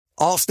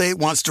Allstate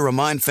wants to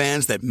remind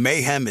fans that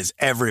mayhem is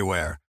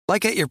everywhere,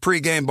 like at your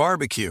pregame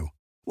barbecue.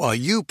 While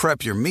you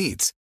prep your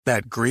meats,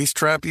 that grease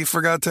trap you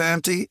forgot to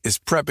empty is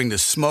prepping to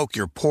smoke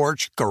your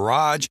porch,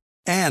 garage,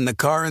 and the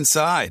car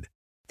inside.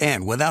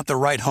 And without the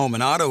right home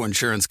and auto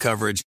insurance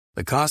coverage,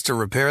 the cost to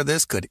repair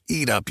this could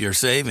eat up your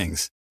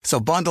savings. So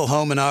bundle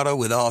home and auto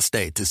with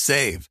Allstate to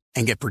save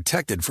and get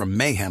protected from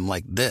mayhem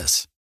like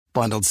this.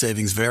 Bundled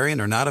savings vary and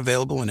are not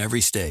available in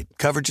every state.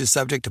 Coverage is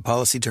subject to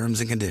policy terms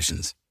and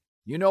conditions.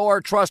 You know our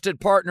trusted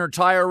partner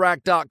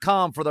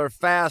TireRack.com for their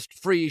fast,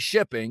 free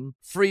shipping,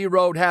 free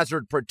road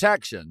hazard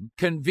protection,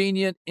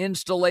 convenient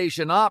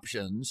installation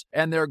options,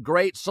 and their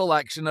great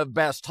selection of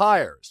best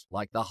tires,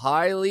 like the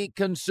highly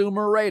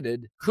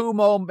consumer-rated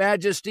Kumo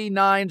Majesty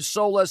 9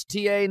 Solus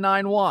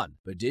TA91.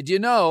 But did you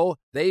know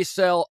they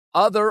sell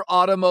other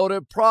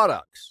automotive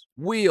products?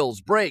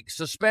 Wheels, brakes,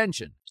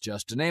 suspension,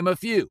 just to name a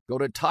few. Go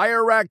to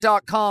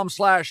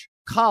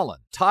TireRack.com/Colin.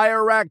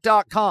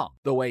 TireRack.com,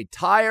 the way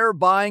tire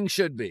buying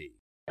should be.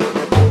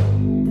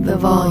 The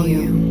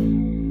volume.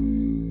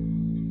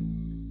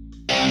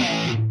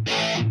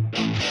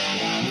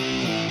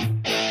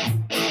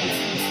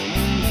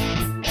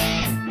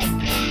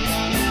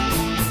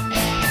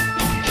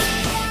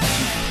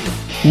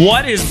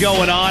 What is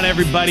going on,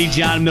 everybody?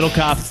 John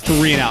Middlecoff's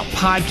 3 and Out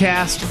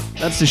podcast.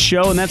 That's the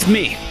show, and that's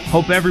me.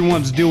 Hope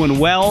everyone's doing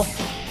well.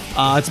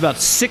 It's about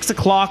 6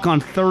 o'clock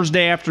on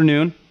Thursday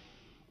afternoon.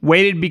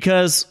 Waited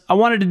because I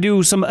wanted to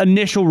do some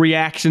initial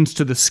reactions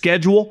to the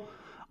schedule.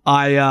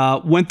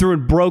 I went through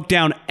and broke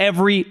down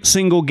every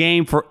single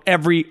game for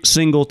every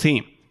single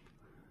team.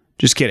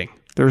 Just kidding.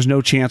 There's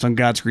no chance on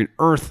God's green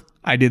earth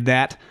I did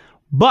that.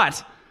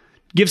 But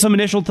give some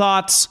initial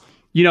thoughts,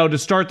 to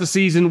start the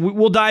season.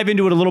 We'll dive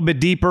into it a little bit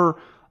deeper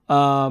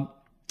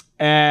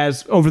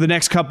as over the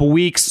next couple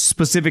weeks,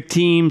 specific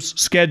teams,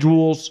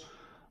 schedules,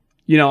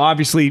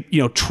 obviously,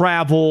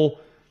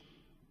 travel,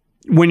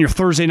 when your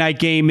Thursday night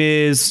game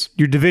is,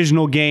 your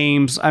divisional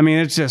games. I mean,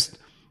 it's just,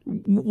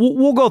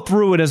 we'll go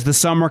through it as the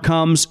summer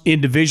comes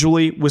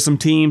individually with some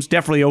teams,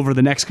 definitely over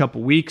the next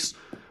couple weeks.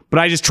 But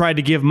I just tried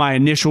to give my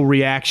initial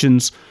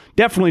reactions,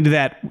 definitely to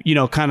that,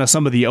 kind of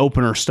some of the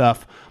opener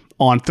stuff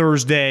on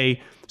Thursday,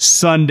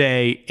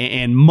 Sunday,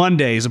 and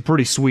Monday is a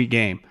pretty sweet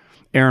game.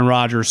 Aaron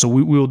Rodgers. So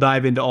we will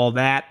dive into all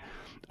that.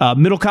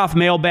 Middlecoff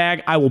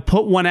mailbag, I will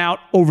put one out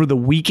over the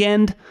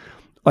weekend,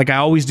 like I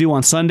always do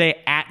on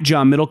Sunday, at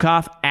John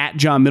Middlecoff. At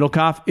John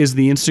Middlecoff is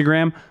the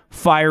Instagram.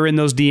 Fire in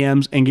those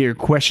DMs and get your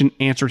question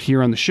answered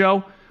here on the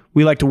show.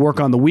 We like to work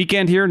on the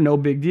weekend here. No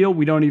big deal.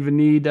 We don't even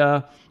need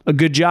a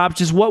good job. It's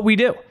just what we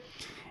do.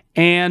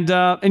 And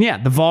yeah,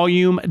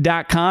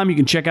 thevolume.com. You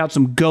can check out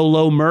some Go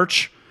Low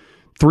merch.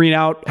 3 and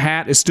Out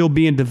hat is still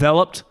being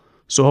developed.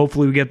 So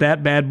hopefully we get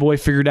that bad boy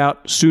figured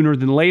out sooner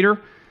than later.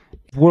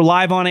 We're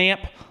live on AMP.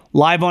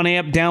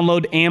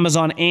 Download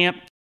Amazon AMP.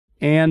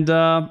 And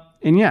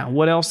yeah,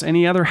 what else?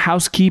 Any other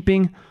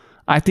housekeeping?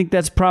 I think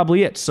that's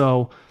probably it.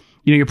 So,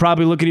 you're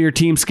probably looking at your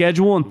team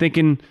schedule and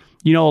thinking,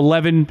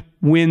 11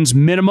 wins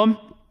minimum.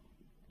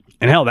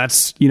 And hell,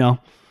 that's, a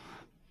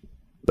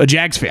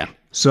Jags fan.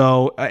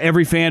 So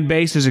every fan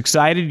base is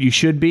excited. You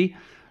should be.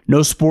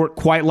 No sport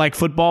quite like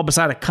football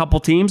beside a couple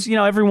teams.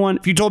 Everyone,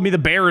 if you told me the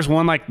Bears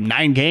won like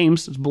 9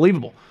 games, it's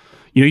believable.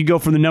 You go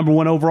from the number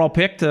 1 overall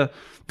pick to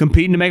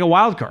competing to make a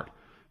wild card.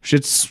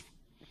 Shit's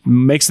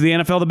makes the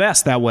NFL the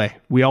best that way.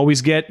 We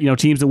always get,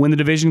 teams that win the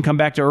division come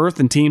back to earth,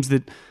 and teams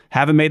that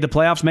haven't made the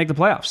playoffs make the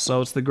playoffs.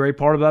 So it's the great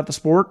part about the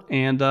sport.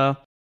 And do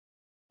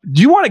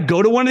you want to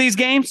go to one of these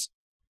games?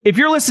 If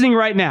you're listening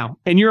right now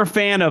and you're a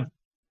fan of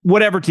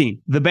whatever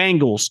team, the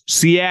Bengals,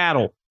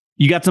 Seattle,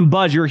 you got some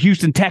buzz, you're a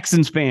Houston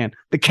Texans fan,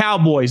 the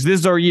Cowboys, this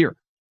is our year.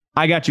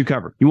 I got you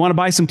covered. You want to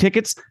buy some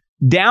tickets?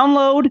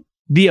 Download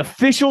the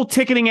official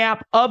ticketing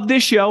app of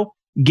this show,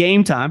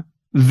 Game Time.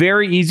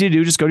 Very easy to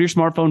do. Just go to your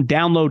smartphone,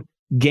 download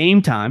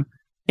Game Time,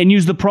 and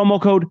use the promo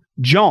code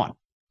JOHN.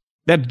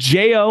 That's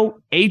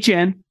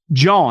JOHN,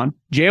 John,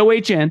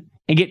 JOHN,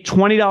 and get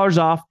 $20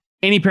 off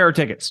any pair of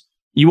tickets.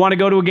 You want to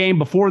go to a game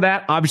before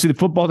that? Obviously, the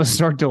football doesn't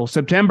start till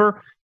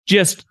September.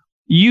 Just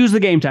use the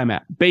Game Time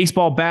app.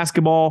 Baseball,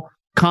 basketball,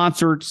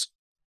 concerts,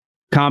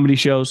 comedy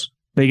shows,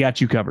 they got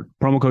you covered.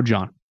 Promo code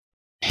JOHN.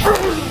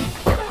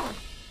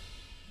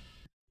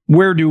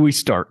 Where do we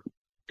start?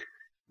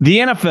 The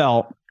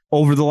NFL,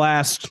 over the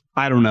last,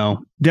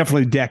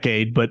 definitely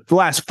decade, but the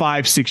last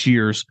 5-6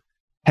 years,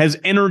 has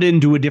entered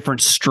into a different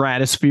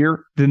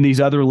stratosphere than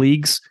these other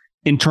leagues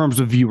in terms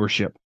of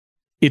viewership.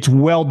 It's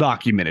well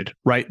documented,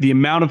 right? The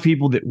amount of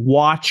people that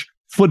watch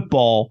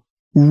football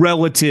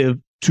relative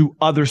to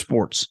other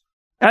sports.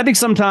 And I think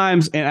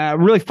sometimes, and I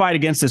really fight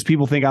against this,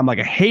 people think I'm like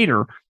a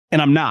hater,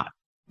 and I'm not.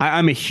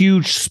 I'm a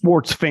huge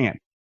sports fan.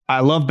 I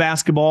love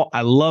basketball.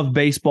 I love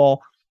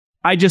baseball.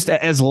 I just,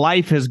 as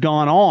life has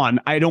gone on,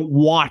 I don't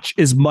watch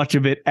as much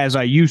of it as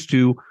I used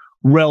to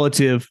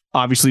relative,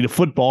 obviously, to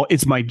football.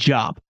 It's my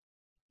job.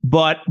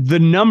 But the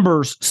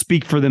numbers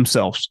speak for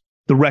themselves.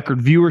 The record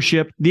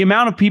viewership, the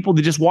amount of people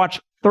that just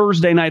watch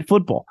Thursday night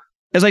football.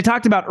 As I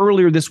talked about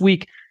earlier this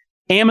week,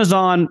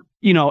 Amazon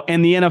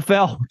and the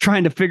NFL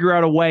trying to figure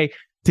out a way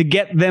to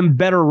get them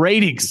better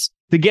ratings,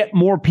 to get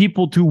more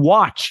people to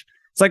watch.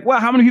 It's like, well,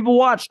 how many people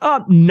watch?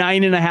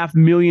 9.5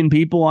 million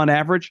people on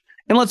average.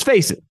 And let's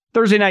face it,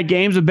 Thursday night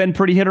games have been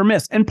pretty hit or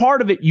miss. And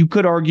part of it, you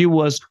could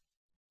argue,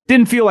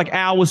 didn't feel like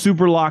Al was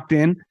super locked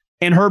in.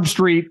 And Herb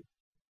Street,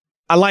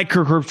 I like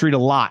Kirk Herbstreit a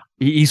lot.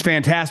 He's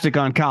fantastic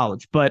on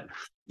college. But,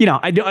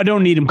 I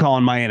don't need him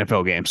calling my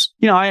NFL games.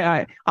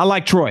 I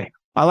like Troy.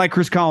 I like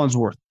Chris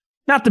Collinsworth.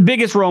 Not the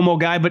biggest Romo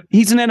guy, but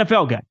he's an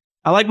NFL guy.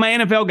 I like my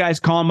NFL guys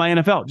calling my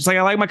NFL, just like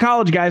I like my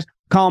college guys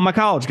calling my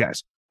college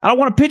guys. I don't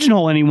want to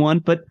pigeonhole anyone,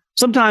 but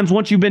sometimes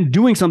once you've been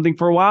doing something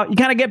for a while, you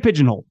kind of get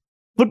pigeonholed.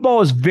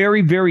 Football is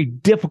very, very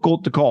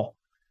difficult to call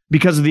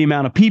because of the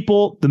amount of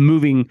people,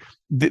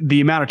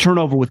 the amount of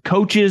turnover with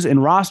coaches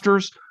and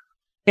rosters.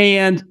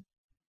 And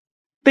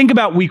think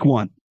about week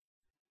one.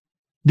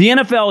 The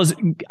NFL is,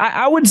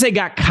 I wouldn't say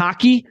got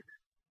cocky,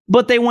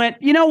 but they went,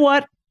 you know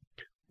what?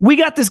 We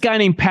got this guy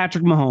named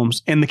Patrick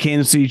Mahomes and the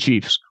Kansas City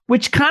Chiefs,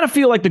 which kind of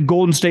feel like the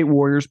Golden State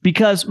Warriors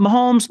because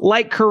Mahomes,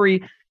 like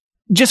Curry,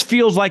 just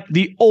feels like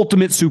the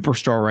ultimate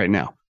superstar right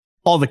now.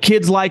 All the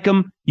kids like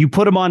him. You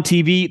put him on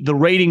TV. The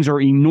ratings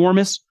are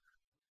enormous.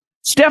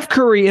 Steph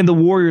Curry and the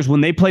Warriors,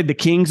 when they played the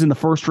Kings in the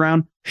first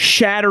round,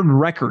 shattered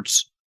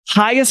records.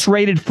 Highest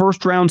rated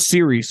first round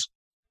series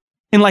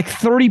in like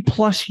 30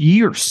 plus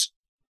years.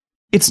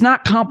 It's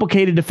not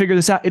complicated to figure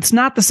this out. It's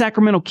not the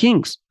Sacramento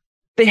Kings.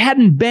 They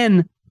hadn't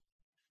been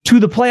to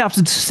the playoffs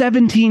in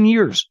 17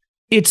 years.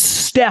 It's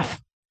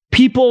Steph.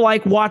 People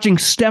like watching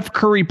Steph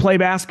Curry play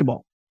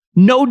basketball.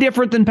 No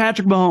different than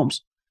Patrick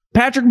Mahomes.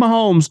 Patrick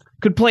Mahomes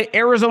could play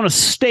Arizona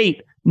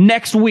State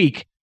next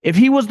week. If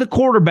he was the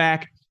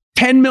quarterback,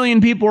 10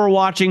 million people are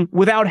watching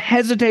without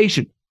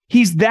hesitation.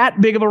 He's that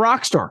big of a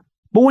rock star.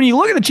 But when you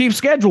look at the Chiefs'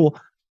 schedule,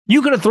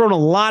 you could have thrown a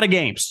lot of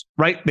games,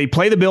 right? They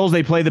play the Bills,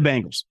 they play the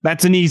Bengals.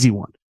 That's an easy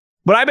one.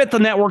 But I bet the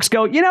networks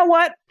go, you know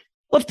what?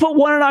 Let's put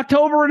one in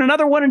October and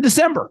another one in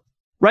December,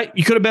 right?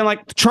 You could have been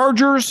like the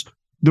Chargers.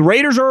 The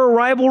Raiders are a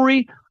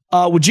rivalry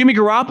with Jimmy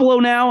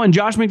Garoppolo now and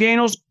Josh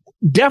McDaniels.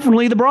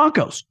 Definitely the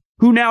Broncos,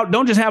 who now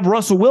don't just have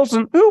Russell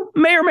Wilson, who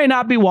may or may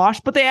not be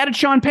washed, but they added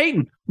Sean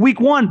Payton week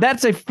one.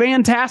 That's a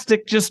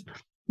fantastic just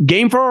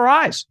game for our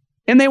eyes.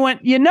 And they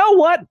went, you know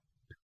what?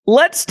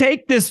 Let's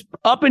take this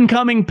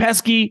up-and-coming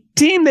pesky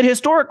team that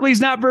historically is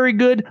not very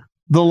good,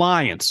 the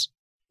Lions.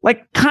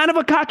 Like kind of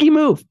a cocky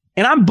move.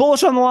 And I'm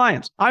bullish on the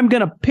Lions. I'm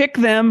going to pick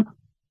them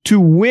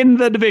to win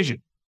the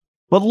division.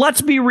 But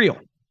let's be real.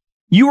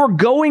 You are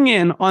going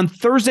in on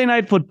Thursday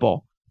Night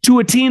Football to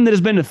a team that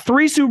has been to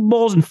 3 Super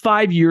Bowls in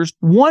 5 years,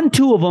 won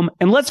 2 of them,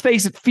 and let's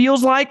face it,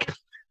 feels like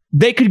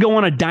they could go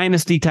on a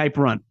dynasty-type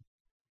run.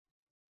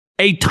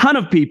 A ton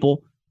of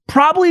people,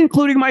 probably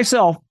including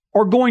myself,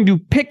 are going to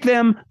pick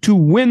them to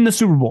win the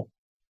Super Bowl.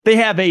 They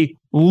have a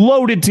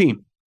loaded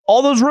team.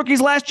 All those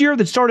rookies last year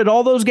that started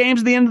all those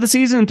games at the end of the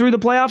season and through the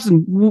playoffs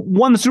and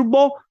won the Super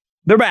Bowl,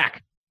 they're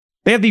back.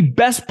 They have the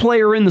best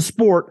player in the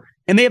sport,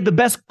 and they have the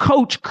best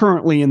coach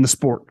currently in the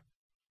sport.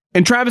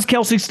 And Travis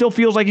Kelce still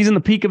feels like he's in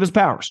the peak of his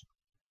powers.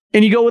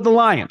 And you go with the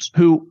Lions,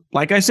 who,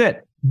 like I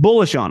said,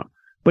 bullish on them.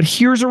 But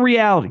here's a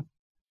reality.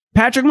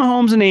 Patrick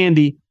Mahomes and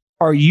Andy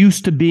are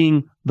used to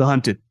being the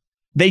hunted.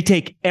 They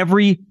take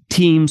every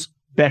team's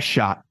best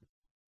shot,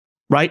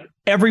 right?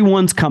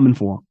 Everyone's coming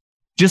for them.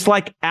 Just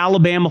like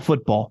Alabama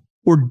football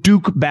or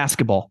Duke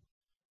basketball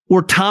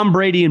or Tom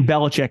Brady and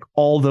Belichick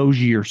all those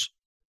years.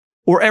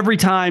 Or every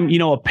time,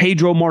 a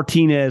Pedro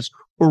Martinez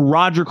or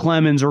Roger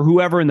Clemens or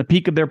whoever in the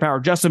peak of their power,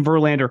 Justin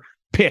Verlander,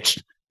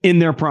 pitched in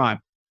their prime.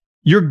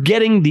 You're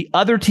getting the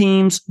other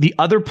teams, the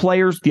other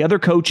players, the other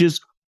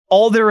coaches,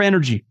 all their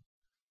energy.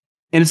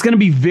 And it's going to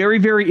be very,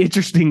 very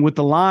interesting with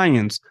the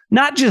Lions,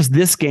 not just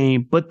this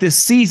game, but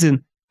this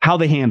season, how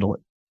they handle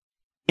it.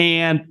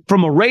 And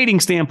from a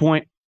rating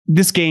standpoint,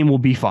 this game will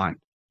be fine.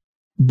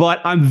 But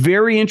I'm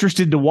very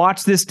interested to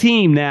watch this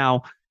team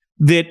now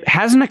that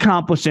hasn't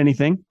accomplished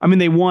anything. I mean,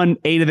 they won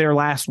 8 of their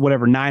last,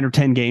 9 or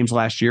 10 games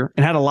last year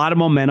and had a lot of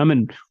momentum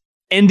and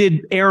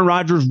ended Aaron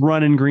Rodgers'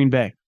 run in Green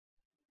Bay.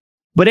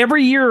 But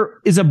every year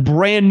is a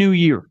brand new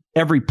year.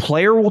 Every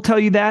player will tell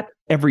you that.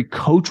 Every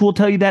coach will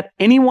tell you that.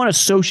 Anyone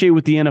associated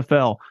with the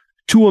NFL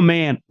to a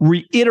man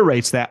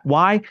reiterates that.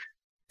 Why?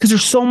 Because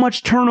there's so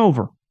much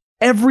turnover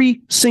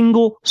every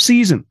single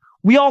season.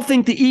 We all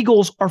think the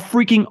Eagles are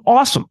freaking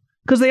awesome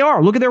because they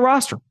are. Look at their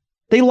roster.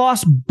 They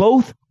lost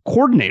both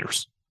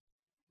coordinators.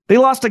 They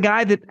lost a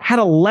guy that had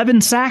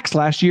 11 sacks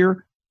last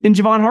year in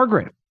Javon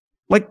Hargrave.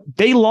 Like,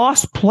 they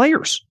lost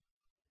players.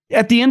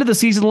 At the end of the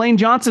season, Lane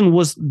Johnson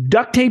was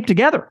duct taped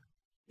together.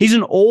 He's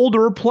an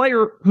older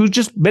player who's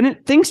just been in,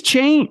 things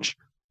change.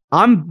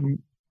 I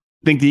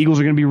think the Eagles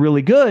are going to be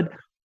really good,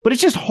 but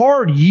it's just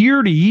hard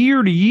year to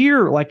year to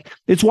year. Like,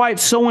 it's why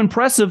it's so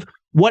impressive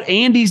what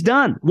Andy's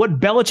done, what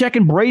Belichick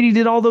and Brady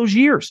did all those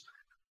years.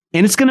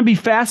 And it's going to be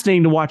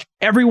fascinating to watch.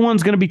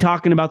 Everyone's going to be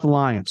talking about the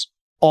Lions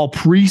all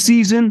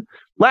preseason.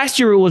 Last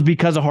year, it was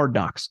because of Hard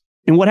Knocks.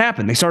 And what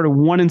happened? They started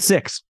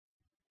 1-6.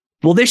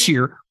 Well, this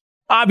year,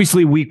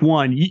 obviously week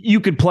one,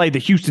 you could play the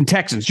Houston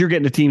Texans. You're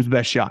getting the team's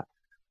best shot.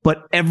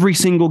 But every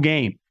single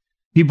game,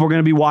 people are going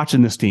to be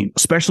watching this team,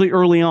 especially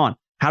early on.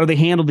 How do they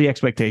handle the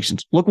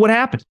expectations? Look what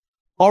happened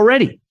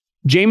already.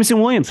 Jamison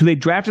Williams, who they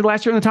drafted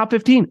last year in the top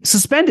 15,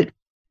 suspended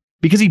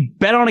because he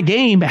bet on a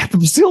game at the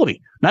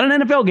facility. Not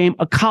an NFL game,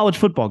 a college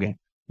football game.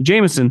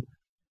 Jamison,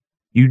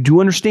 you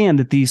do understand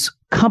that these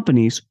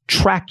companies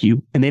track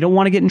you and they don't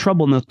want to get in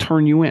trouble and they'll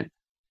turn you in.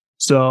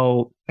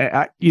 So,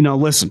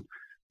 listen,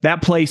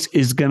 that place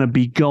is going to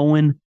be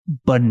going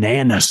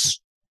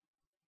bananas.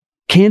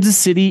 Kansas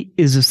City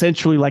is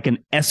essentially like an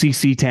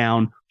SEC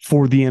town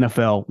for the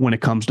NFL when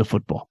it comes to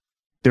football.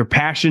 Their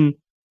passion,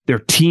 their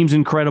team's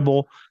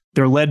incredible.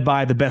 They're led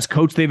by the best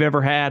coach they've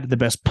ever had, the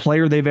best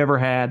player they've ever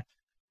had.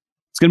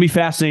 It's going to be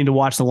fascinating to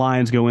watch the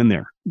Lions go in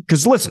there.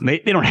 Because listen, they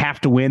don't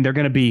have to win. They're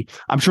going to be,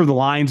 I'm sure the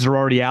lines are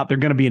already out. They're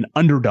going to be an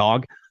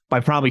underdog by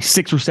probably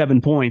 6 or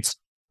 7 points.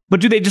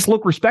 But do they just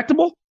look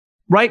respectable?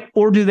 Right?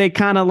 Or do they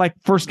kind of like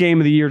first game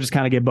of the year just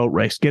kind of get boat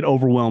raced, get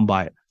overwhelmed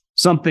by it?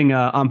 Something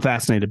I'm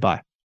fascinated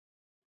by.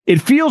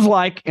 It feels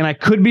like, and I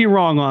could be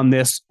wrong on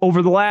this,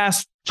 over the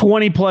last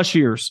 20 plus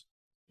years,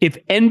 if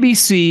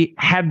NBC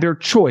had their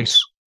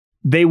choice,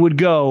 they would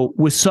go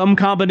with some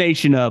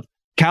combination of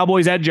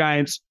Cowboys at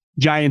Giants,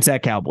 Giants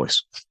at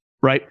Cowboys,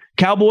 right?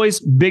 Cowboys,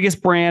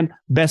 biggest brand,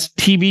 best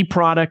TV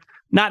product,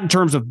 not in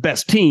terms of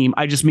best team.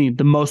 I just mean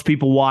the most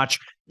people watch.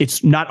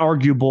 It's not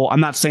arguable.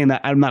 I'm not saying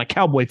that I'm not a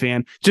Cowboy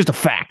fan. It's just a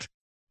fact.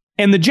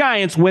 And the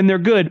Giants, when they're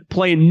good,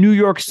 play in New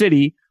York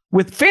City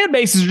with fan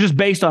bases are just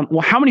based on,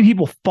 well, how many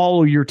people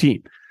follow your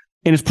team?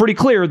 And it's pretty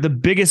clear the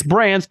biggest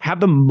brands have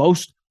the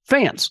most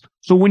fans.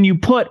 So when the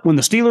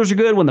Steelers are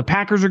good, when the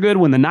Packers are good,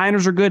 when the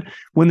Niners are good,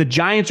 when the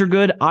Giants are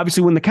good,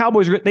 obviously when the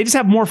Cowboys are good, they just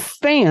have more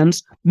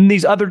fans than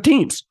these other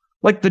teams.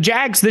 Like the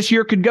Jags this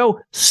year could go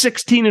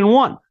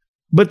 16-1,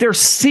 but their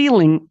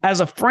ceiling as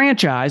a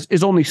franchise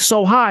is only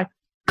so high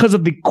because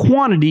of the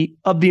quantity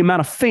of the amount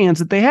of fans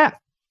that they have.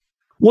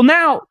 Well,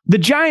 now the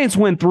Giants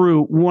went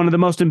through one of the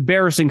most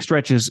embarrassing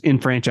stretches in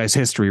franchise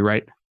history,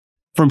 right?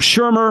 From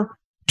Shermer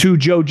to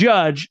Joe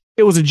Judge,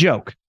 it was a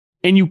joke.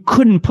 And you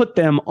couldn't put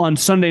them on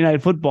Sunday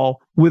Night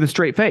Football with a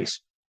straight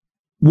face.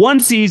 One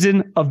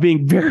season of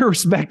being very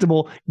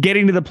respectable,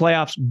 getting to the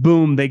playoffs,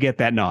 boom, they get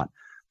that nod.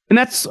 And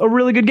that's a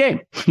really good game.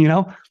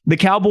 The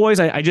Cowboys,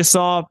 I just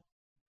saw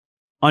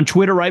on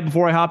Twitter right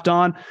before I hopped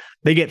on,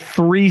 they get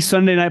 3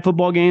 Sunday Night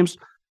Football games.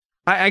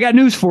 I got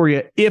news for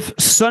you. If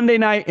Sunday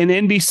night and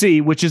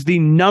NBC, which is the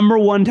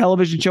 #1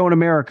 television show in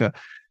America,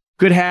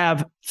 could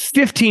have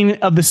 15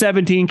 of the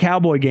 17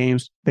 Cowboy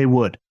games, they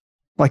would.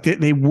 Like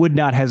they would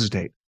not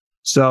hesitate.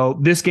 So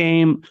this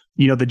game,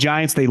 the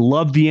Giants, they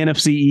love the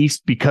NFC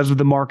East because of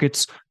the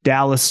markets,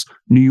 Dallas,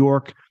 New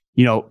York.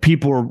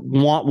 People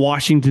want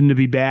Washington to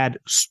be bad,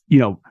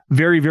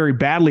 very, very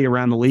badly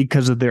around the league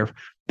because of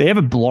they have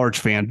a large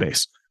fan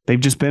base. They've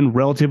just been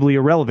relatively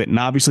irrelevant, and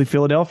obviously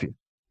Philadelphia.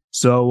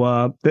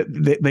 So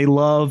they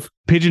love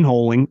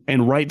pigeonholing,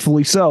 and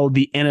rightfully so,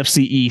 the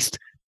NFC East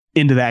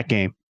into that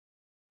game.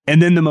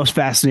 And then the most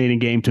fascinating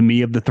game to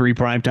me of the 3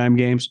 primetime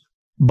games,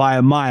 by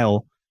a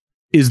mile,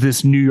 is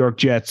this New York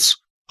Jets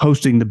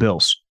hosting the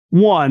Bills.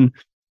 One,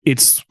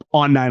 it's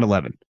on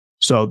 9/11.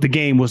 So the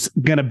game was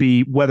going to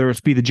be, whether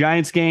it's be the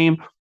Giants game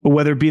or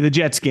whether it be the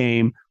Jets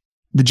game,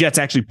 the Jets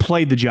actually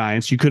played the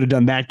Giants. You could have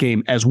done that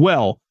game as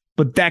well,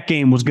 but that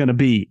game was going to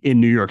be in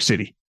New York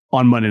City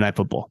on Monday Night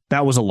Football.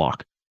 That was a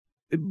lock.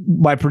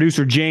 My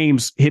producer,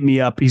 James, hit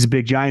me up. He's a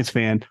big Giants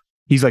fan.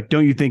 He's like,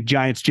 don't you think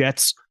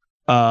Giants-Jets,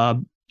 for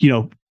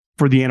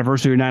the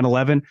anniversary of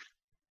 9/11?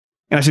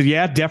 And I said,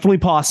 yeah, definitely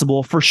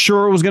possible. For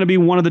sure, it was going to be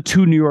one of the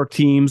 2 New York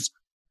teams.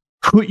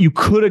 You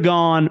could have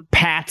gone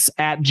Pats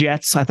at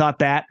Jets. I thought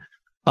that.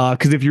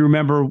 Because if you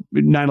remember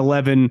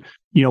 9/11,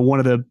 one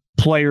of the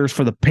players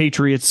for the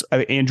Patriots,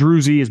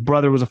 Andruzzi, his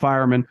brother was a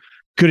fireman,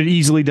 could have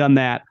easily done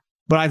that.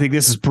 But I think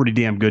this is pretty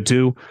damn good,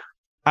 too.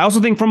 I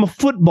also think from a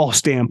football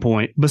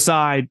standpoint,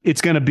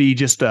 it's going to be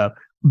just a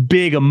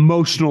big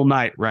emotional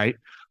night, right?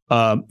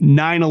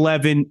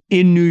 9/11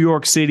 in New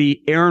York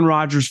City, Aaron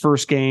Rodgers'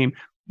 first game.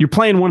 You're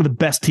playing one of the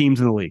best teams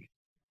in the league.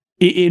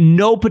 In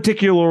no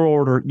particular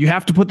order, you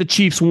have to put the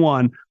Chiefs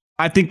 1.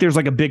 I think there's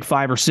like a big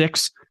 5 or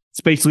 6. It's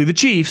basically the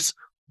Chiefs,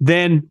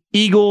 then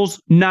Eagles,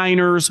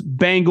 Niners,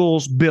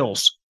 Bengals,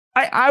 Bills.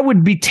 I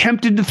would be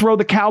tempted to throw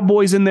the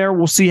Cowboys in there.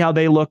 We'll see how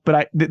they look,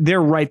 but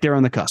they're right there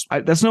on the cusp.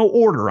 That's no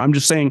order. I'm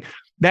just saying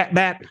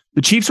that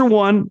the Chiefs are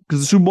 1 because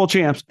the Super Bowl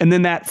champs, and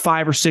then that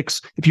 5 or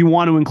 6 if you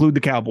want to include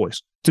the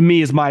Cowboys. To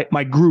me, is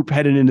my group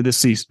heading into this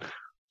season.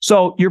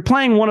 So you're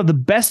playing one of the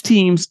best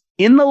teams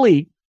in the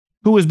league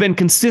who has been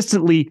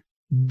consistently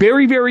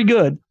very, very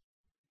good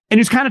and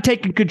who's kind of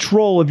taken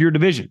control of your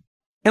division.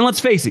 And let's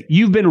face it,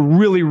 you've been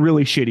really,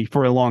 really shitty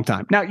for a long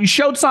time. Now, you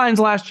showed signs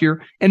last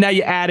year, and now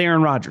you add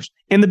Aaron Rodgers.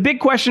 And the big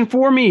question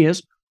for me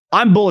is,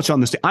 I'm bullish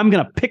on this team. I'm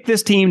going to pick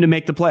this team to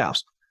make the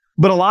playoffs.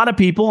 But a lot of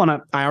people,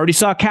 and I already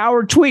saw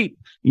Coward tweet,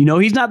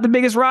 he's not the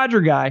biggest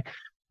Rodger guy,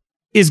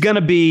 is going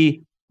to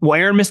be, well,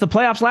 Aaron missed the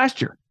playoffs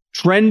last year,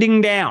 trending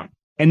down.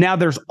 And now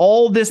there's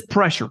all this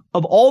pressure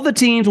of all the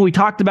teams. We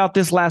talked about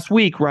this last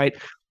week, right?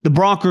 the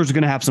Broncos are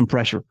going to have some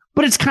pressure.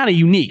 But it's kind of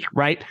unique,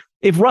 right?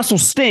 If Russell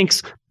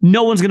stinks,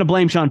 no one's going to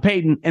blame Sean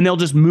Payton, and they'll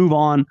just move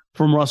on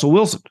from Russell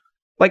Wilson.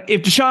 Like,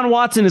 if Deshaun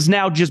Watson is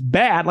now just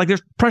bad, like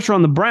there's pressure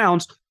on the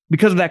Browns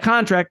because of that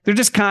contract, they're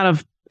just kind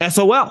of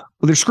SOL.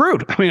 They're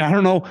screwed. I mean, I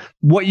don't know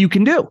what you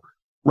can do,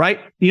 right?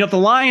 If the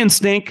Lions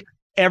stink,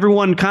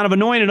 everyone kind of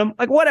anointed them.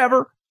 Like,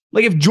 whatever.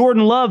 Like, if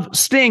Jordan Love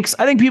stinks,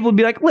 I think people would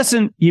be like,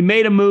 listen, you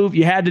made a move.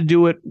 You had to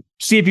do it.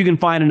 See if you can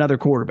find another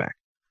quarterback.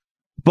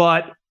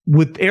 But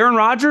with Aaron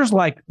Rodgers,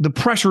 like, the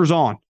pressure's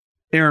on.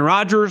 Aaron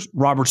Rodgers,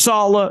 Robert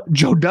Saleh,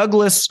 Joe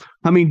Douglas.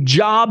 I mean,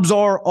 jobs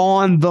are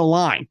on the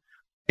line.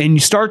 And you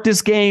start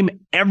this game,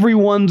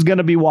 everyone's going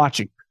to be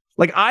watching.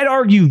 Like, I'd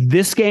argue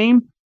this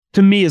game,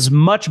 to me, is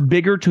much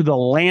bigger to the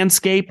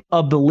landscape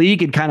of the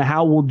league and kind of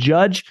how we'll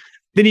judge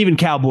than even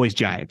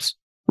Cowboys-Giants,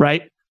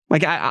 right?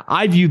 Like,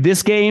 I view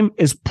this game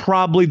as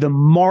probably the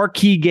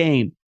marquee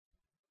game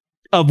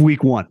of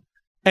week one.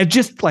 And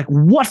just like,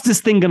 what's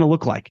this thing going to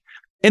look like?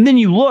 And then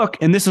you look,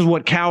 and this is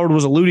what Coward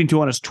was alluding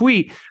to on his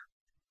tweet,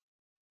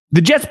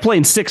 the Jets play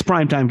in 6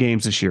 primetime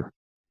games this year.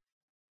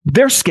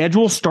 Their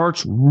schedule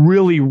starts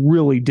really,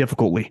 really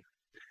difficultly.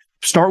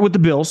 Start with the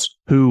Bills,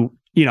 who,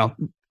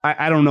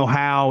 I don't know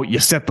how you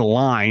set the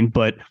line,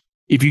 but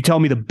if you tell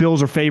me the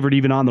Bills are favored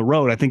even on the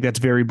road, I think that's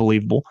very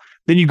believable.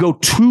 Then you go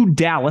to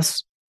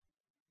Dallas.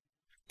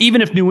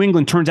 Even if New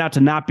England turns out to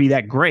not be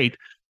that great,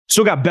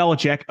 still got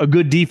Belichick, a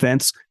good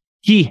defense.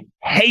 He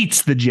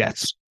hates the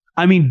Jets.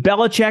 I mean,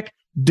 Belichick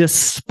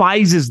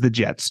despises the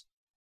Jets.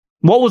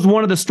 What was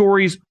one of the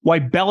stories why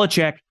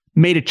Belichick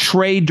made a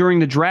trade during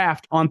the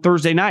draft on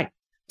Thursday night?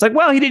 It's like,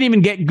 well, he didn't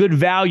even get good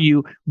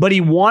value, but he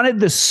wanted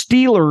the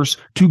Steelers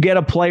to get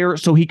a player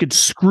so he could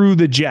screw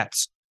the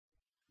Jets.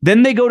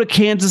 Then they go to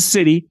Kansas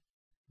City.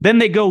 Then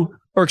they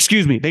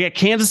get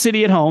Kansas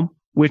City at home,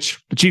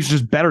 which the Chiefs are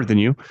just better than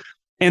you.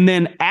 And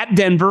then at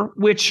Denver,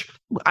 which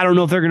I don't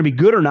know if they're going to be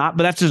good or not,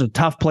 but that's just a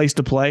tough place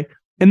to play.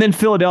 And then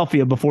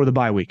Philadelphia before the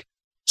bye week.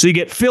 So you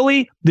get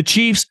Philly, the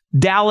Chiefs,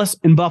 Dallas,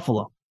 and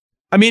Buffalo.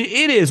 I mean,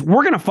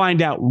 we're going to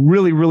find out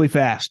really, really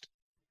fast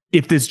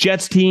if this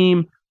Jets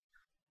team.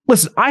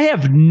 Listen, I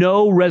have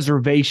no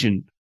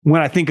reservation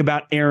when I think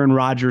about Aaron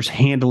Rodgers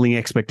handling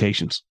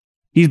expectations.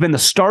 He's been the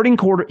starting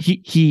quarter.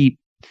 He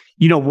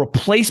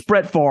replaced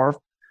Brett Favre,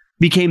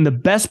 became the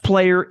best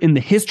player in the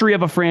history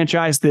of a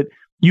franchise that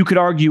you could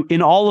argue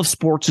in all of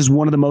sports is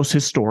one of the most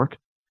historic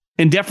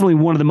and definitely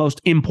one of the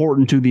most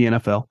important to the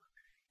NFL.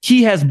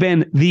 He has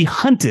been the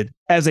hunted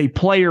as a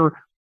player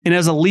and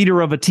as a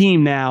leader of a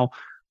team now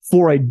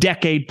for a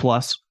decade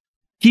plus.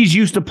 He's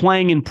used to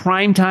playing in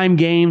primetime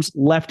games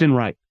left and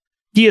right.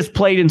 He has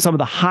played in some of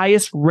the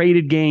highest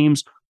rated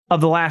games of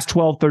the last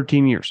 12,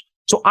 13 years.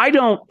 So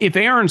if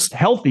Aaron's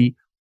healthy,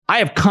 I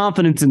have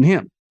confidence in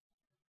him.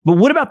 But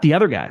what about the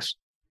other guys?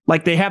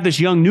 Like, they have this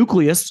young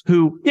nucleus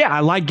who, I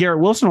like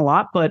Garrett Wilson a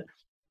lot, but,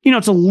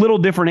 it's a little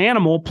different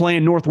animal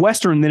playing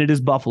Northwestern than it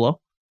is Buffalo.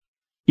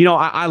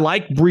 I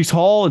like Breece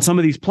Hall and some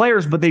of these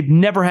players, but they've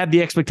never had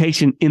the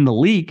expectation in the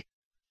league.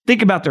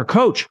 Think about their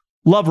coach.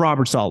 Love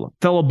Robert Saleh,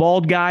 fellow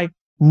bald guy.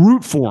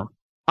 Root for him.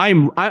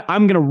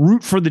 I'm going to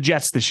root for the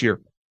Jets this year.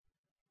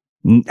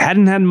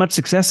 Hadn't had much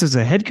success as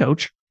a head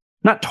coach.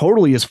 Not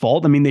totally his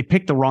fault. I mean, they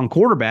picked the wrong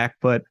quarterback,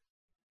 but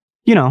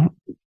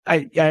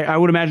I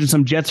would imagine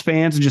some Jets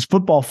fans and just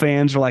football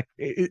fans are like,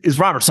 is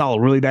Robert Saleh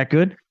really that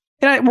good?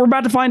 And we're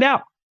about to find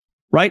out,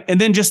 right?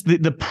 And then just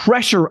the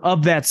pressure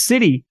of that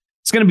city.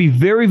 It's going to be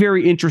very,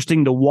 very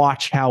interesting to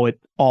watch how it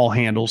all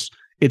handles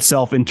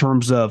itself in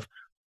terms of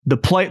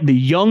the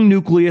young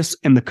nucleus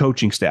and the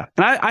coaching staff.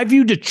 And I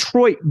view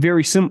Detroit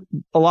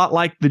a lot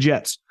like the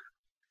Jets.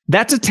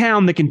 That's a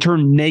town that can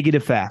turn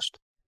negative fast,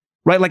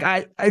 right? Like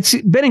I've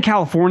been in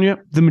California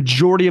the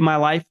majority of my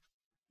life.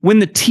 When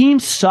the team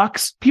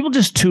sucks, people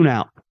just tune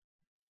out.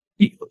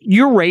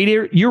 Your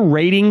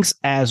ratings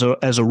as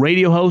a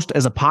radio host,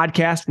 as a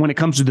podcast, when it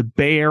comes to the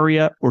Bay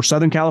Area or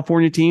Southern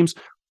California teams,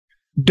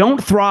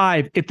 don't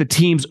thrive if the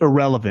team's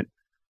irrelevant.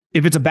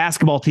 If it's a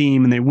basketball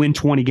team and they win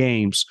 20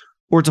 games,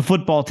 or it's a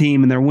football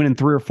team and they're winning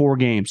 3 or 4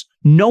 games,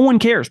 no one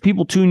cares.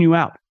 People tune you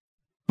out.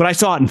 But I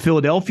saw it in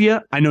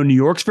Philadelphia. I know New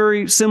York's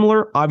very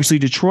similar. Obviously,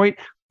 Detroit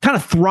kind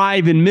of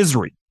thrive in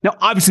misery. Now,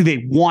 obviously,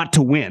 they want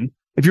to win.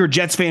 If you're a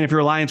Jets fan, if you're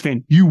a Lions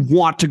fan, you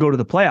want to go to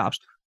the playoffs.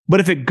 But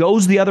if it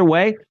goes the other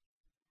way,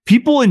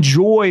 people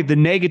enjoy the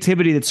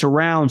negativity that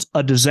surrounds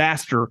a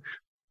disaster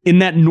in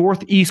that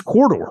Northeast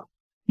corridor,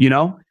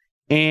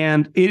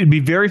 And it'd be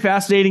very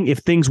fascinating if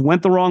things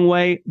went the wrong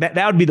way.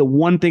 That would be the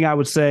one thing I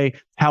would say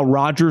how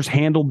Rodgers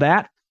handled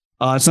that.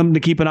 Something to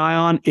keep an eye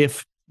on.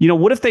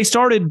 What if they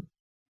started?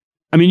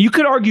 I mean, you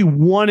could argue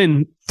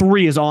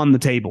 1-3 is on the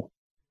table.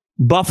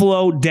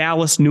 Buffalo,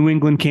 Dallas, New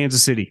England,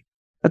 Kansas City.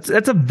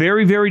 That's a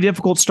very, very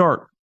difficult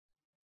start.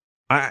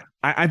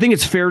 I think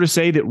it's fair to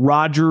say that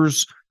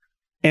Rodgers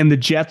and the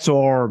Jets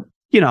are,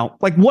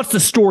 what's the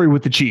story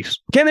with the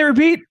Chiefs? Can they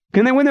repeat?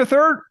 Can they win their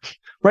third?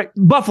 Right.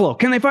 Buffalo,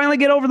 can they finally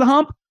get over the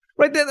hump?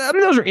 Right. I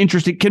mean, those are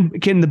interesting.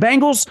 Can the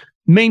Bengals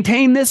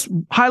maintain this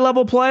high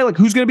level play? Like,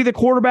 who's going to be the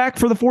quarterback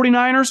for the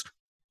 49ers?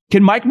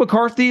 Can Mike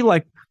McCarthy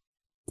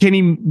Can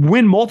he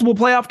win multiple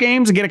playoff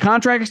games and get a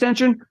contract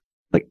extension?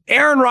 Like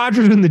Aaron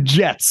Rodgers and the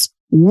Jets.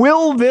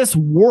 Will this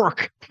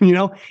work?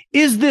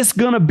 Is this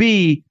going to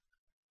be,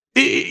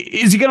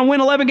 is he going to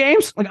win 11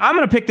 games? Like, I'm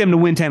going to pick them to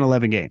win 10,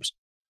 11 games.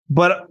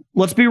 But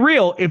let's be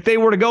real. If they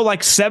were to go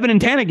like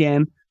 7-10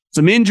 again,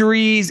 some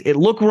injuries, it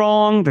looked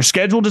wrong, their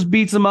schedule just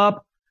beats them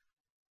up,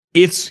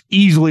 it's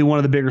easily one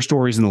of the bigger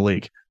stories in the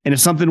league. And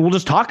it's something we'll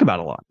just talk about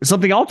a lot. It's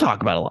something I'll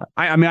talk about a lot.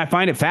 I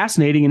find it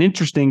fascinating and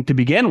interesting to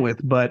begin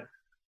with, but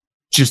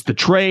just the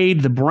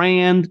trade, the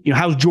brand,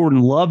 how's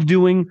Jordan Love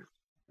doing?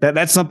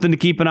 That's something to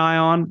keep an eye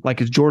on. Like,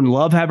 does Jordan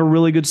Love have a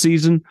really good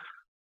season?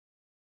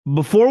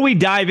 Before we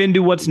dive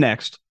into what's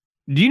next,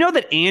 do you know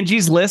that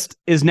Angie's List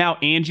is now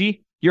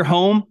Angie, your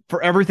home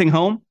for everything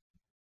home?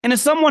 And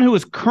as someone who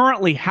is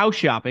currently house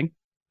shopping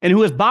and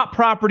who has bought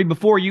property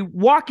before, you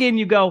walk in,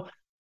 you go,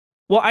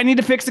 well, I need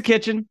to fix the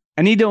kitchen.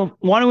 I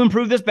want to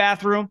improve this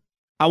bathroom.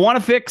 I want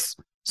to fix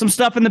some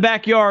stuff in the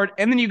backyard.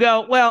 And then you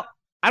go, well,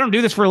 I don't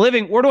do this for a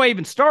living. Where do I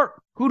even start?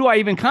 Who do I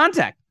even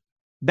contact?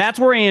 That's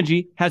where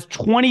Angie has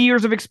 20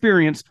 years of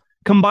experience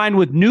combined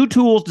with new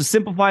tools to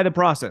simplify the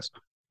process.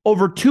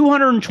 Over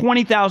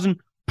 220,000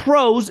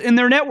 pros in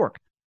their network.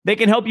 They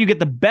can help you get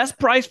the best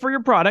price for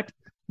your product.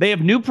 They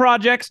have new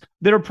projects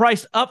that are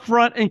priced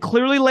upfront and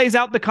clearly lays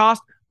out the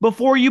cost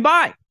before you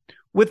buy.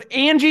 With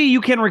Angie,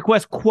 you can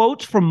request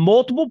quotes from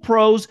multiple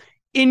pros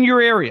in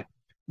your area.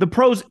 The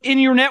pros in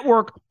your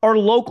network are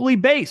locally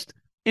based.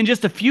 In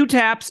just a few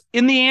taps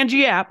in the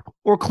Angie app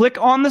or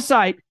click on the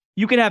site,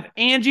 you can have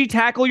Angie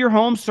tackle your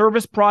home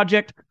service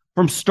project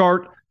from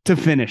start to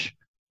finish.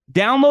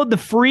 Download the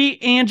free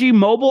Angie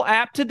mobile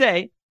app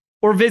today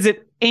or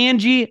visit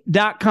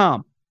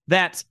Angie.com.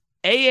 That's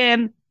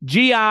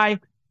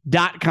ANGI.com.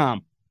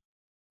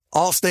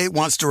 Allstate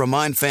wants to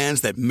remind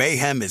fans that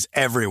mayhem is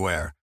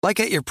everywhere, like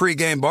at your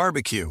pregame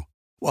barbecue.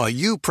 While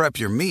you prep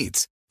your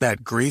meats,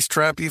 that grease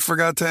trap you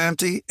forgot to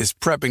empty is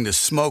prepping to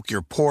smoke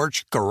your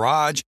porch,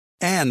 garage,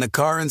 and the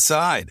car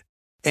inside.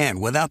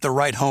 And without the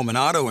right home and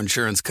auto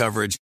insurance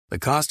coverage, the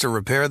cost to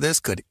repair this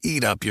could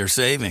eat up your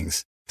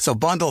savings. So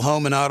bundle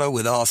home and auto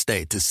with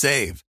Allstate to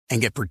save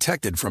and get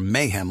protected from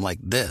mayhem like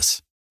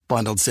this.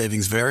 Bundled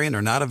savings vary and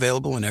are not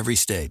available in every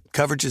state.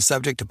 Coverage is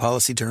subject to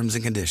policy terms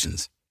and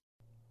conditions.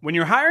 When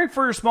you're hiring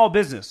for your small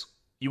business,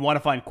 you want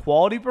to find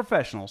quality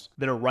professionals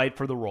that are right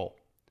for the role.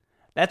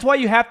 That's why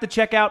you have to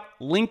check out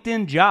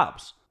LinkedIn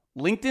Jobs.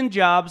 LinkedIn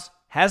Jobs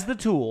has the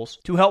tools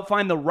to help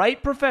find the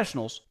right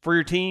professionals for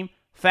your team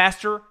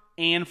faster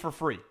and for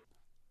free.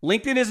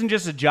 LinkedIn isn't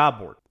just a job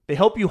board. They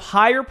help you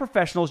hire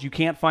professionals you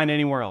can't find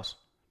anywhere else.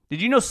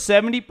 Did you know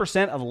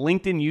 70% of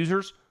LinkedIn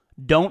users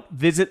don't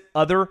visit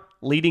other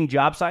leading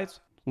job sites?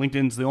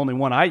 LinkedIn's the only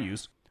one I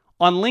use.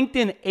 On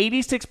LinkedIn,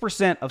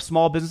 86% of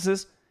small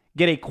businesses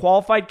get a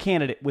qualified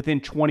candidate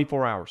within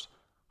 24 hours.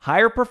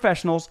 Hire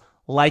professionals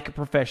like a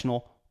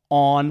professional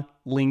on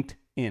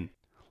LinkedIn.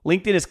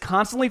 LinkedIn is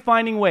constantly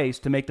finding ways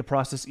to make the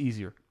process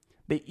easier.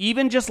 They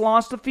even just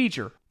launched a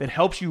feature that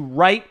helps you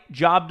write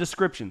job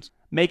descriptions,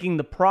 making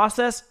the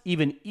process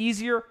even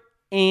easier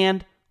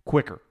and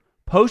quicker.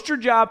 Post your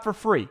job for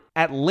free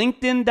at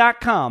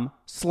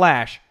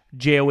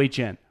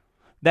linkedin.com/JOHN.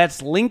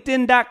 That's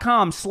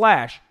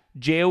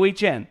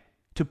linkedin.com/JOHN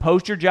to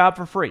post your job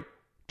for free.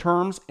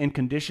 Terms and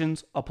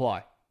conditions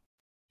apply.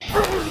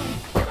 I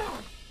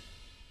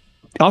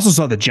also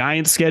saw the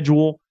Giants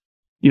schedule.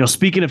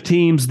 Speaking of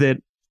teams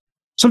that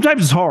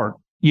sometimes it's hard.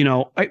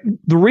 The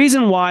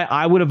reason why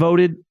I would have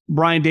voted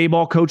Brian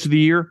Daboll Coach of the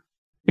Year,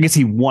 I guess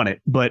he won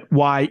it, but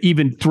why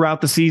even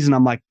throughout the season,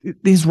 I'm like,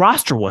 his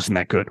roster wasn't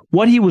that good.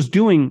 What he was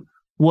doing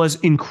was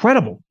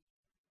incredible.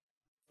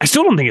 I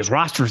still don't think his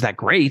roster is that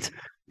great.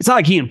 It's not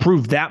like he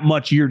improved that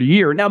much year to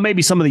year. Now,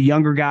 maybe some of the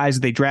younger guys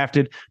they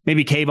drafted,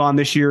 maybe Kayvon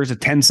this year is a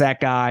 10-sack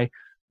guy,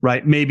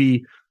 right?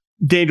 Maybe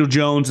Daniel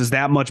Jones is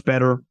that much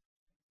better.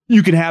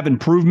 You can have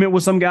improvement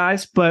with some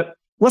guys, but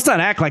let's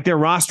not act like their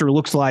roster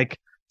looks like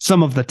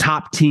some of the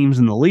top teams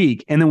in the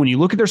league. And then when you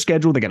look at their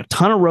schedule, they got a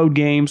ton of road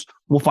games.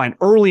 We'll find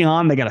early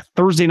on, they got a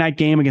Thursday night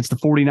game against the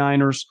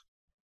 49ers.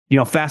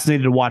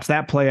 Fascinated to watch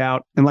that play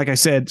out. And like I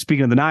said,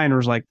 speaking of the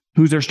Niners, like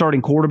who's their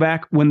starting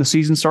quarterback when the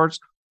season starts?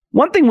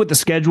 One thing with the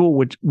schedule,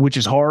 which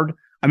is hard.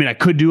 I mean, I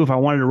could do if I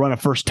wanted to run a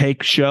first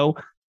take show.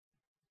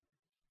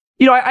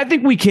 I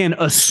think we can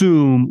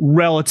assume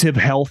relative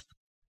health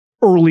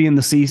early in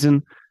the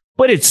season,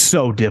 but it's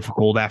so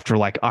difficult after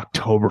like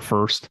October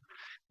 1st.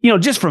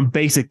 Just from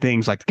basic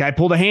things like the guy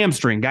pulled a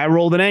hamstring, guy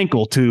rolled an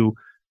ankle, to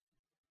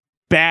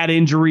bad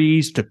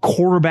injuries, to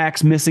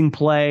quarterbacks missing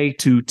play,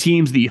 to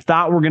teams that you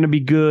thought were going to be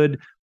good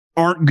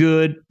aren't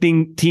good,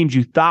 teams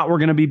you thought were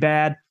going to be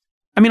bad.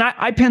 I mean,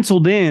 I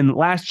penciled in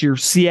last year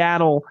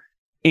Seattle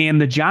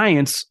and the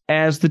Giants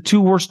as the two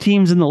worst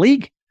teams in the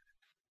league.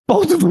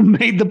 Both of them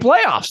made the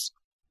playoffs,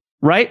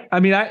 right?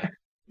 I mean, I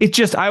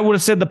would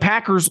have said the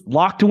Packers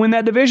locked to win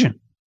that division.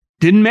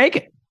 Didn't make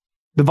it.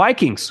 The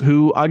Vikings,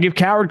 who I'll give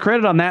Coward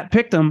credit on that,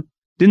 picked them.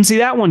 Didn't see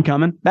that one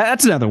coming.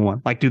 That's another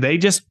one. Like, do they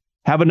just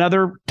have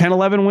another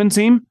 10-11 win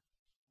team?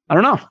 I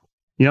don't know.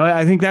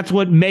 I think that's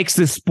what makes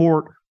this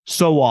sport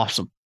so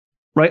awesome.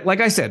 right?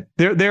 Like I said,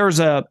 there's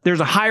a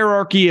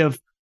hierarchy of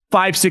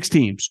 5-6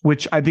 teams,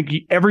 which I think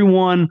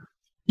everyone,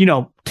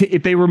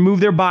 if they remove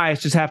their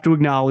bias, just have to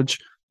acknowledge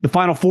the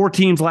final 4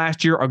 teams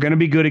last year are going to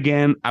be good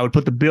again. I would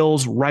put the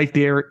Bills right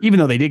there, even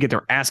though they did get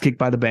their ass kicked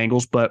by the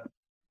Bengals, but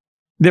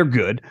they're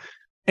good.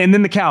 And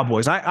then the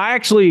Cowboys.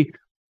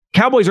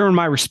 Cowboys earned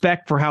my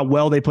respect for how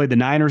well they played the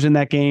Niners in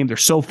that game. They're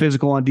so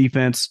physical on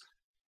defense.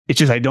 It's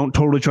just I don't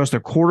totally trust their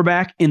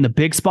quarterback in the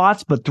big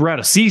spots, but throughout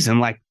a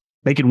season,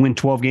 they can win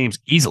 12 games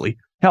easily.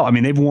 Hell, I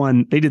mean,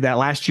 they did that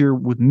last year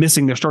with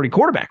missing their starting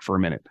quarterback for a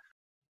minute.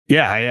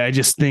 Yeah, I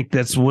just think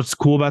that's what's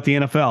cool about the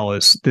NFL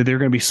is that there are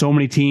going to be so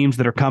many teams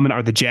that are coming.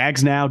 Are the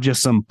Jags now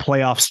just some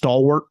playoff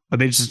stalwart? Are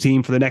they just a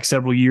team for the next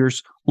several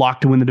years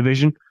locked to win the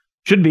division?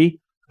 Should be.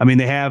 I mean,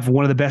 they have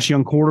one of the best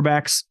young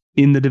quarterbacks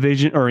in the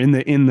division or in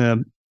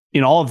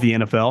all of the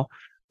NFL.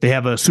 They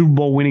have a Super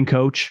Bowl winning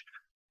coach.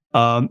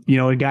 A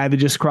guy that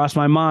just crossed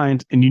my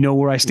mind, and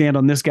where I stand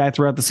on this guy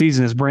throughout the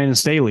season is Brandon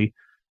Staley.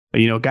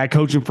 A guy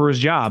coaching for his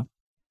job.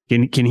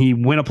 Can he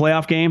win a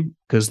playoff game?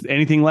 Because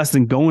anything less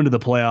than going to the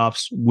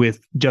playoffs with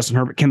Justin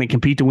Herbert, can they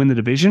compete to win the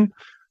division?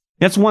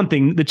 That's one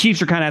thing. The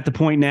Chiefs are kind of at the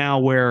point now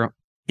where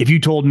if you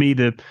told me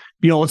that,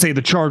 let's say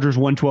the Chargers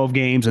won 12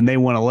 games and they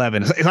won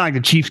 11, it's not like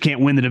the Chiefs can't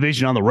win the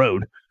division on the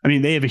road. I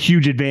mean, they have a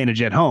huge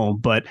advantage at home,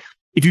 but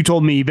if you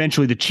told me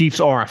eventually the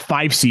Chiefs are a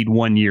 5 seed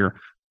one year,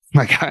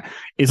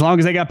 as long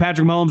as they got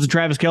Patrick Mahomes and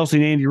Travis Kelce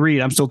and Andy Reid,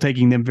 I'm still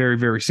taking them very,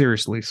 very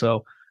seriously.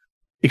 So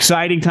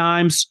exciting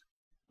times.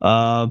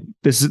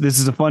 This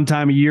is a fun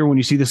time of year when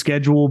you see the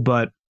schedule,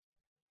 but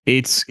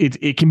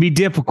it can be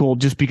difficult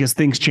just because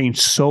things change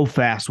so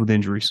fast with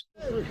injuries.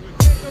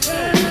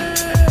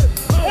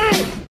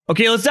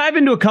 Okay, let's dive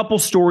into a couple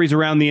stories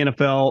around the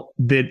NFL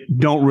that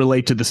don't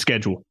relate to the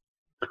schedule.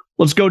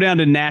 Let's go down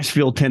to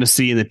Nashville,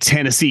 Tennessee, and the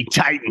Tennessee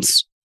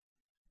Titans.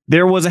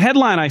 There was a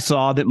headline I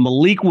saw that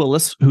Malik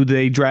Willis, who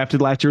they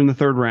drafted last year in the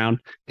 3rd round,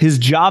 his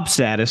job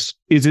status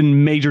is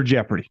in major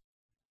jeopardy,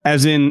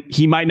 as in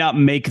he might not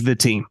make the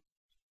team.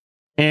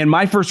 And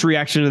my first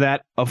reaction to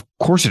that, of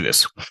course it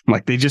is.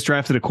 They just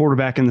drafted a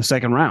quarterback in the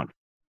 2nd round.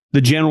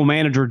 The general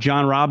manager,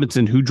 John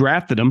Robinson, who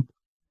drafted him,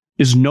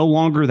 is no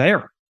longer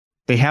there.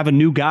 They have a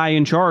new guy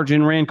in charge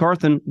in Rand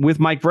Carthen with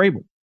Mike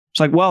Vrabel.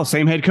 It's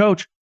same head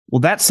coach. Well,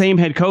 that same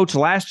head coach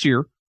last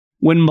year,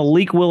 when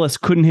Malik Willis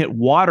couldn't hit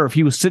water if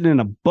he was sitting in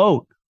a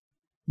boat,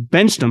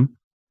 benched him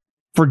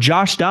for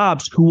Josh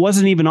Dobbs, who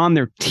wasn't even on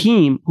their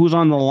team, who was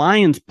on the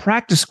Lions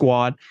practice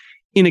squad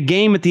in a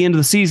game at the end of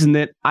the season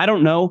that, I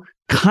don't know,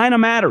 kind of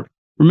mattered.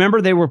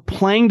 Remember, they were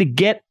playing to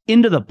get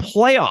into the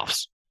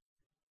playoffs,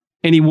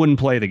 and he wouldn't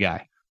play the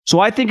guy. So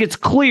I think it's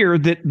clear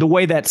that the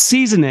way that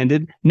season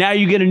ended, now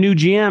you get a new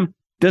GM.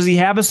 Does he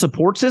have a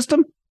support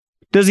system?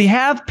 Does he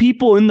have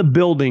people in the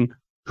building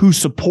who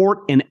support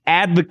and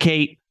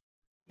advocate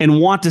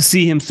and want to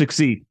see him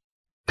succeed?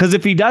 Because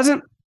if he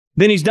doesn't,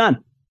 then he's done.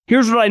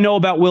 Here's what I know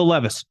about Will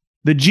Levis.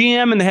 The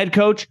GM and the head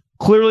coach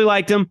clearly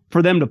liked him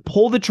for them to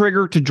pull the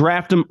trigger to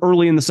draft him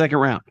early in the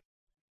 2nd round.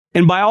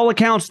 And by all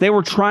accounts, they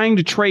were trying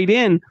to trade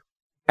in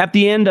at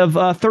the end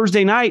of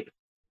Thursday night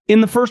in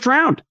the 1st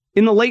round,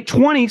 in the late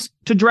 20s,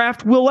 to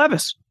draft Will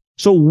Levis.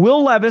 So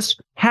Will Levis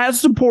has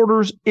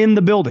supporters in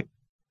the building.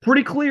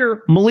 Pretty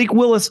clear Malik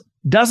Willis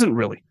doesn't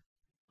really.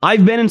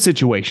 I've been in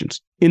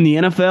situations in the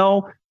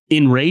NFL,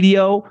 in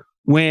radio,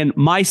 when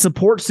my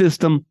support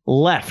system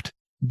left.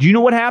 Do you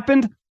know what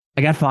happened?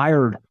 I got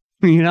fired.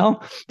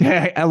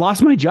 I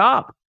lost my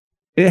job.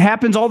 It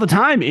happens all the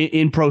time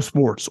in pro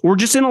sports or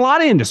just in a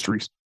lot of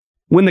industries.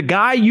 When the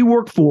guy you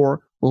work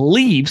for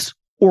leaves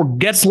or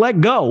gets let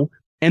go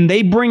and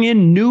they bring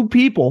in new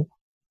people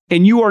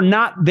and you are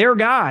not their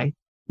guy,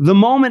 the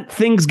moment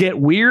things get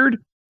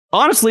weird,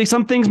 honestly,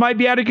 some things might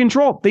be out of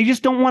control. They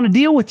just don't want to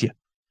deal with you.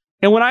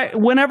 And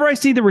whenever I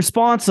see the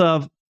response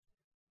of,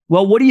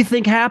 well, what do you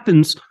think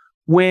happens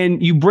when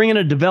you bring in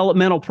a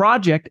developmental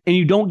project and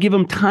you don't give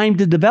them time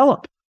to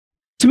develop?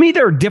 To me,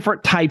 there are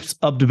different types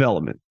of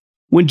development.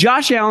 When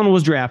Josh Allen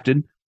was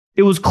drafted,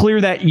 it was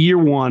clear that year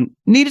one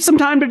needed some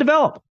time to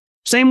develop.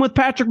 Same with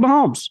Patrick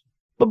Mahomes.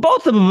 But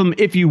both of them,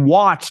 if you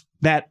watched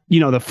that,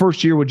 the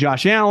first year with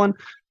Josh Allen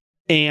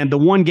and the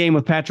one game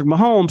with Patrick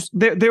Mahomes,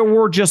 there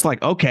were just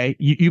okay,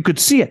 you could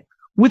see it.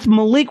 With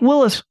Malik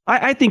Willis,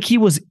 I think he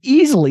was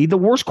easily the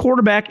worst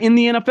quarterback in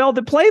the NFL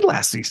that played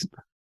last season.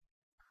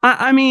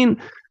 I mean,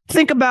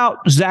 think about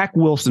Zach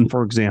Wilson,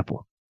 for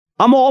example.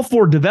 I'm all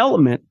for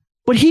development,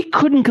 but he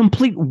couldn't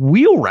complete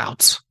wheel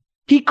routes.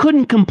 He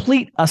couldn't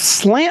complete a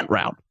slant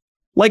route.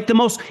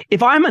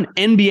 If I'm an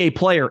NBA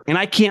player and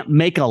I can't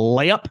make a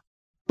layup,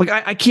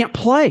 I can't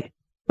play.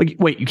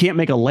 Wait, you can't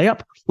make a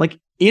layup?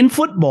 In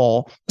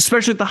football,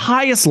 especially at the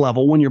highest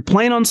level, when you're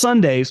playing on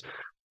Sundays,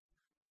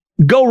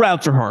 go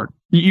routes are hard.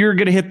 You're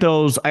going to hit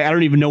those. I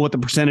don't even know what the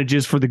percentage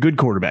is for the good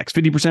quarterbacks,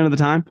 50% of the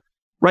time,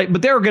 right?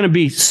 But there are going to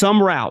be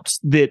some routes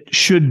that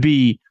should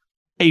be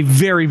a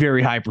very,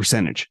 very high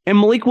percentage. And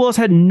Malik Willis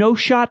had no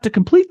shot to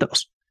complete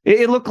those.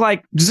 It looked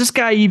like,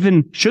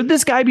 should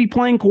this guy be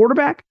playing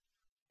quarterback?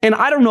 And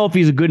I don't know if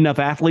he's a good enough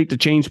athlete to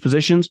change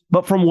positions,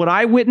 but from what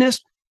I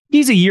witnessed,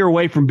 he's a year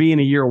away from being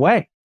a year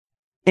away.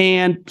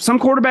 And some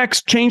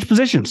quarterbacks change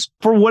positions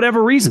for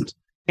whatever reasons.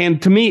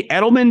 And to me,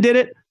 Edelman did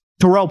it.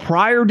 Terrell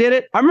Pryor did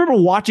it. I remember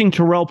watching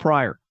Terrell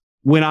Pryor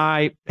when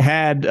I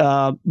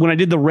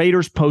did the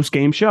Raiders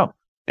post-game show.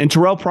 And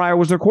Terrell Pryor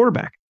was their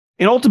quarterback.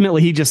 And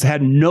ultimately, he just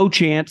had no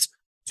chance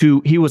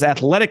he was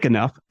athletic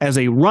enough as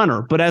a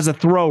runner, but as a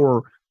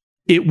thrower,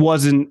 it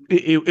was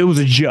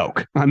a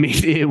joke. I mean,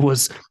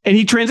 and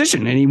he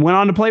transitioned and he went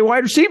on to play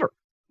wide receiver.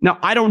 Now,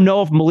 I don't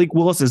know if Malik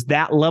Willis is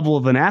that level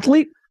of an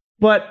athlete,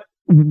 but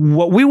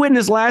what we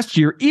witnessed last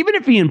year, even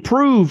if he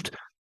improved,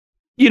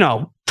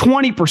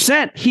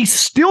 20%, he's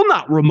still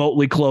not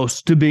remotely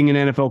close to being an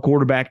NFL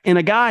quarterback. And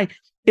a guy,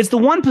 it's the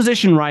one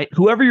position, right?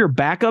 Whoever your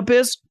backup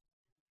is,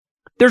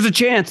 there's a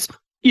chance,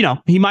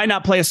 he might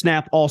not play a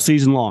snap all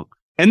season long.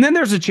 And then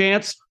there's a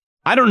chance,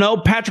 I don't know,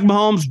 Patrick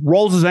Mahomes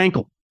rolls his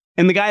ankle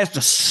and the guy has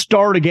to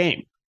start a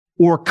game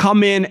or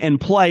come in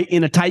and play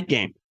in a tight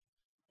game.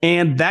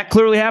 And that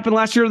clearly happened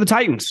last year to the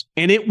Titans.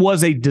 And it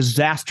was a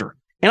disaster.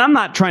 And I'm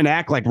not trying to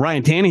act like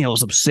Ryan Tannehill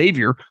is a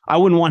savior. I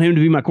wouldn't want him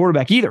to be my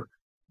quarterback either.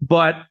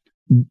 But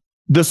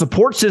the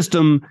support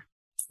system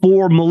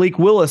for Malik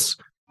Willis,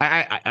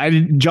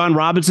 John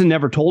Robinson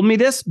never told me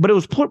this, but it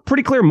was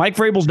pretty clear Mike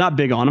Vrabel's not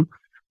big on him.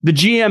 The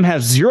GM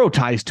has zero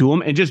ties to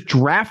him and just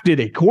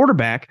drafted a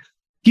quarterback.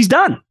 He's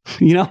done.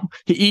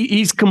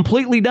 He's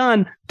completely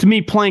done to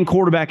me playing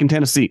quarterback in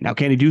Tennessee. Now,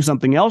 can he do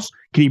something else?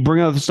 Can he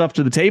bring other stuff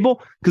to the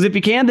table? Because if he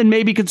can, then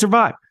maybe he could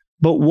survive.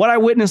 But what I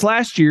witnessed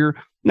last year,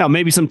 now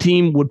maybe some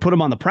team would put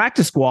him on the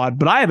practice squad,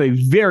 but I have a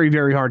very,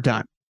 very hard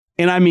time.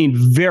 And I mean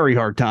very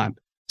hard time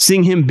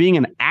seeing him being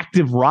an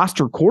active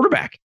roster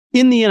quarterback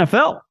in the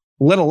NFL,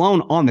 let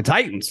alone on the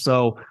Titans.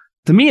 So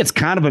to me, it's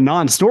kind of a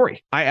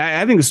non-story.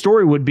 I think the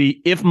story would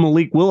be if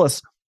Malik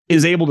Willis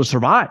is able to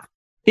survive.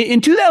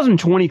 In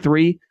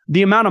 2023,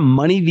 the amount of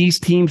money these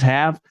teams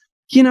have,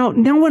 no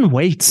one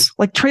waits.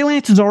 Like Trey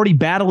Lance is already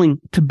battling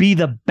to be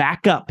the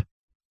backup.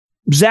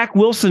 Zach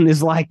Wilson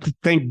is like,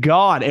 thank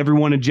God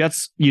everyone in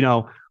Jets,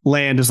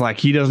 land is like,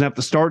 he doesn't have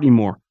to start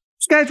anymore.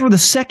 These guys were the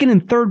second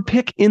and third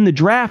pick in the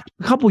draft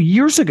a couple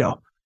years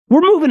ago.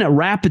 We're moving at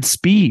rapid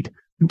speed.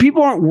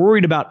 People aren't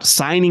worried about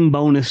signing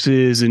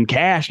bonuses and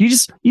cash. You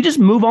just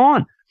move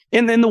on.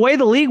 And then the way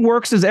the league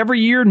works is every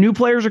year new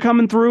players are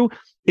coming through.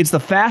 It's the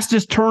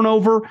fastest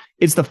turnover.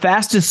 It's the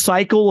fastest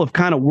cycle of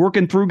kind of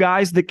working through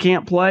guys that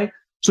can't play.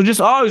 So he's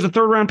a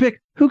third round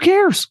pick. Who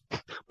cares?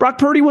 Brock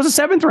Purdy was a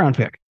seventh round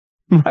pick,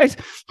 right?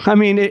 I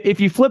mean, if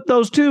you flip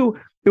those two,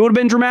 it would have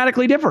been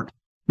dramatically different.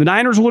 The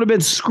Niners would have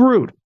been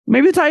screwed.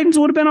 Maybe the Titans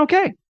would have been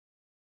okay.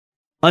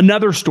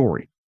 Another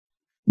story.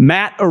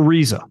 Matt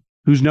Ariza,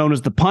 who's known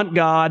as the punt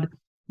god,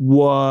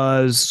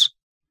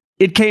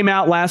 it came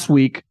out last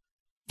week.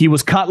 He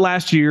was cut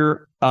last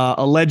year,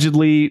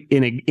 allegedly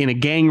in a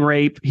gang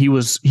rape. I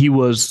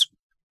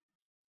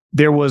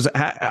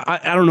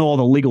don't know all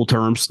the legal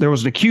terms. There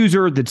was an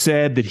accuser that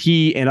said that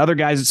he and other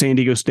guys at San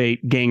Diego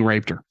State gang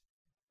raped her.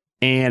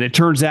 And it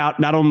turns out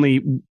not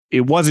only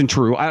it wasn't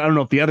true, I don't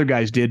know if the other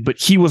guys did, but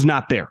he was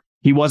not there.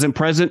 He wasn't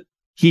present.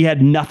 He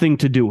had nothing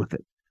to do with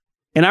it.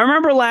 And I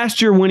remember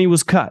last year when he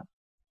was cut,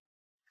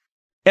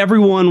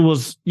 everyone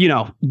was,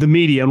 the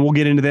media, and we'll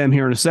get into them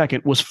here in a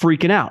second, was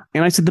freaking out.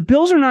 And I said, the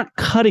Bills are not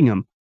cutting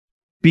him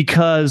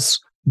because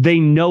they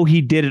know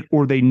he did it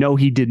or they know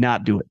he did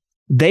not do it.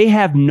 They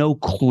have no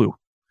clue.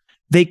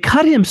 They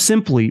cut him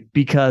simply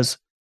because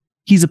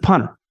he's a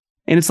punter.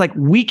 And it's like,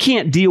 we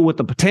can't deal with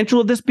the potential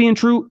of this being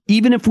true,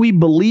 even if we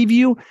believe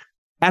you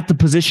at the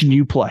position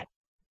you play.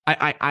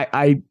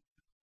 I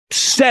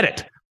said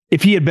it.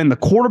 If he had been the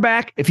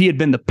quarterback, if he had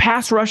been the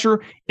pass rusher,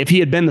 if he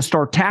had been the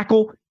star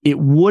tackle, it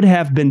would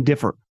have been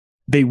different.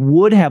 They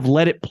would have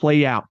let it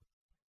play out.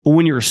 But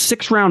when you're a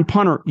 6th-round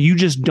punter, you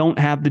just don't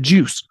have the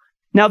juice.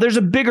 Now, there's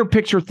a bigger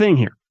picture thing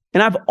here.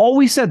 And I've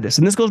always said this,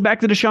 and this goes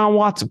back to Deshaun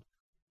Watson.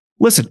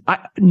 Listen,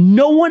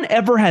 no one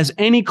ever has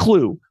any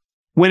clue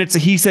when it's a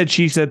he said,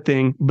 she said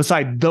thing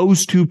beside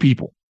those two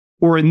people,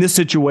 or in this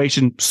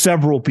situation,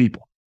 several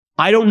people.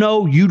 I don't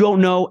know, you don't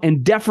know,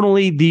 and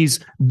definitely these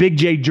big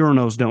J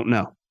journos don't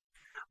know.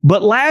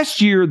 But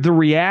last year, the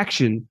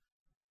reaction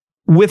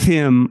with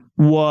him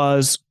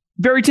was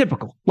very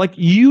typical. Like,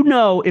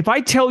 if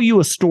I tell you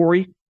a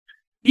story,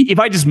 if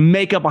I just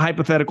make up a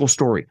hypothetical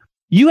story,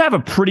 you have a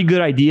pretty good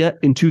idea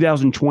in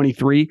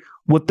 2023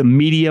 what the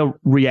media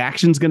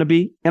reaction is going to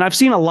be. And I've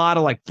seen a lot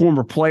of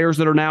former players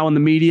that are now in the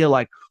media,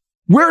 like,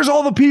 where's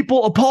all the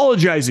people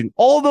apologizing?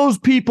 All those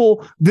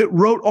people that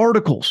wrote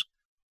articles.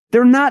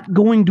 They're not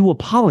going to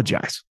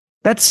apologize.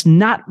 That's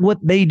not what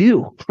they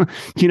do.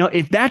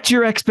 If that's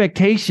your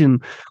expectation,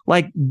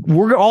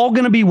 we're all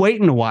going to be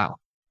waiting a while.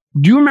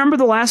 Do you remember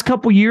the last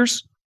couple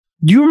years?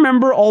 Do you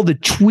remember all the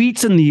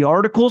tweets and the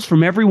articles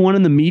from everyone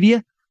in the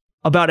media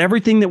about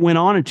everything that went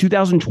on in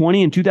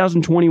 2020 and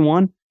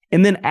 2021?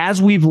 And then as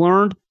we've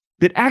learned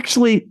that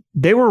actually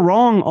they were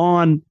wrong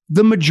on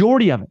the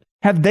majority of it.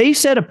 Have they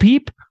said a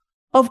peep?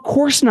 Of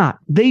course not.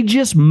 They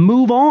just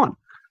move on.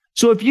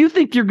 So if you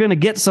think you're going to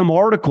get some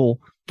article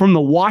from the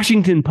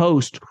Washington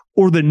Post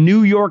or the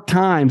New York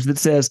Times that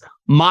says,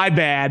 my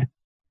bad,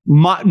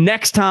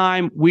 next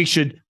time we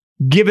should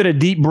give it a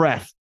deep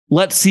breath.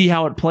 Let's see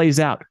how it plays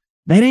out.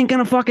 That ain't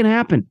going to fucking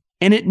happen.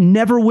 And it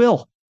never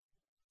will.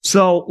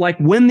 So like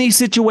when these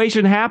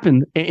situations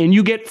happen and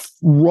you get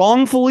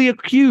wrongfully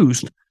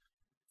accused,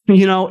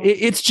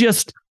 it's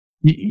just,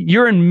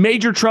 you're in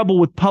major trouble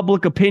with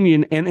public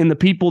opinion and the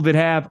people that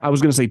have, I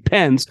was going to say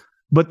pens,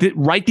 but that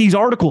write these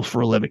articles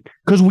for a living,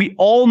 because we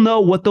all know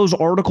what those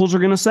articles are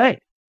going to say.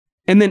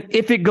 And then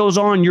if it goes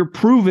on, you're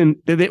proven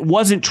that it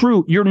wasn't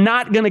true. You're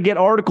not going to get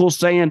articles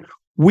saying,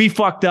 we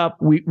fucked up.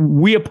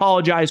 We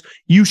apologize.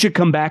 You should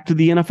come back to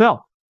the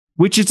NFL,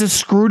 which is a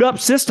screwed up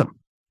system.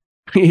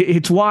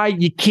 It's why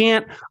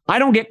I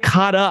don't get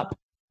caught up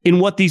in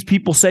what these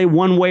people say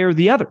one way or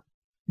the other,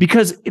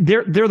 because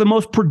they're the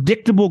most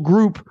predictable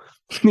group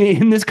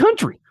in this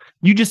country.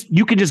 You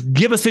can just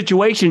give a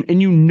situation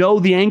and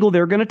the angle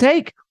they're going to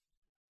take.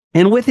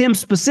 And with him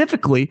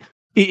specifically,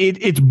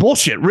 it's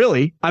bullshit,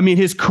 really. I mean,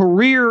 his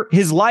career,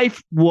 his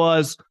life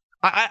was,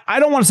 I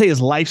don't want to say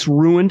his life's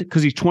ruined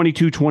because he's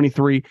 22,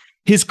 23.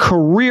 His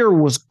career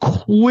was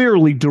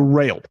clearly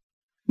derailed.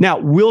 Now,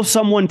 will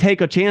someone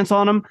take a chance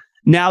on him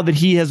now that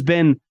he has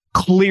been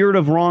cleared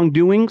of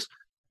wrongdoings?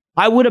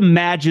 I would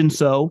imagine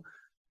so.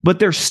 But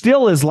there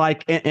still is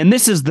and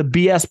this is the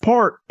BS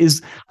part,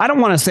 is I don't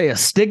want to say a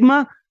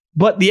stigma,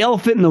 but the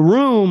elephant in the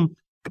room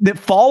that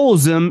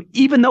follows him,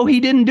 even though he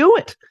didn't do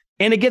it.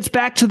 And it gets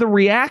back to the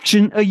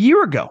reaction a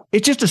year ago.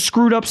 It's just a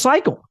screwed up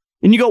cycle.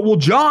 And you go, well,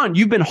 John,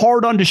 you've been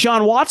hard on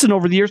Deshaun Watson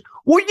over the years.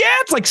 Well, yeah,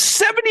 it's like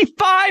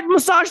 75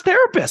 massage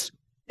therapists.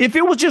 If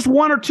it was just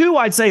one or two,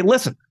 I'd say,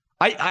 listen,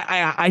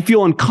 I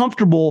feel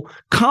uncomfortable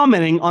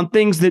commenting on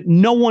things that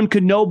no one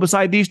could know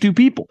beside these two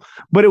people.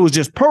 But it was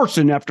just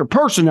person after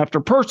person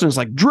after person. It's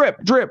like drip,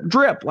 drip,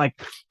 drip.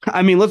 Like,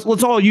 I mean,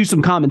 let's all use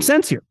some common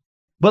sense here.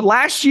 But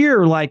last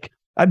year,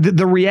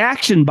 the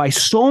reaction by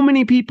so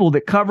many people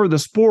that cover the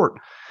sport,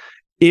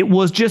 it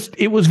was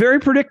very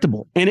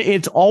predictable. And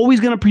it's always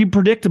going to be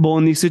predictable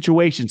in these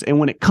situations. And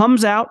when it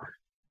comes out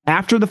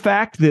after the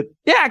fact that,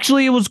 yeah,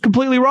 actually, it was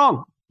completely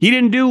wrong. He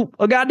didn't do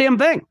a goddamn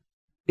thing.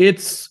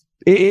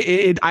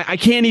 I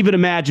can't even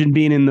imagine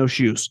being in those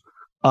shoes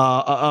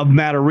of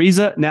Matt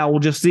Ariza. Now we'll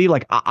just see.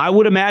 I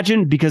would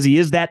imagine, because he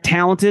is that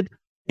talented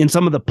in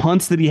some of the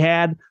punts that he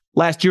had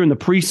last year in the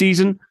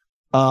preseason.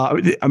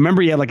 I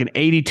remember he had like an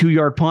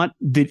 82-yard punt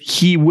that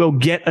he will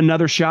get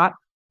another shot.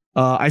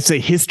 I say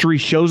history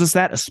shows us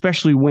that,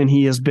 especially when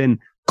he has been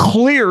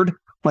cleared.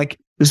 Like,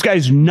 this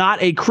guy's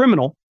not a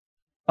criminal,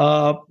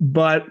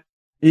 but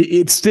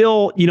it's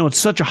still, it's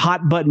such a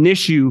hot button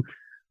issue.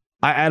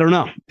 I don't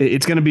know.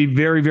 It's going to be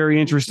very,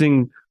 very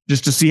interesting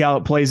just to see how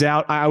it plays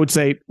out. I would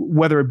say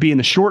whether it be in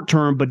the short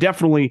term, but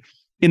definitely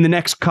in the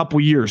next couple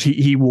years,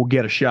 he will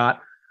get a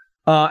shot.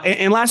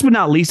 And last but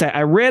not least,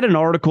 I read an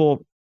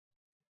article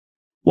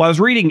while I was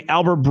reading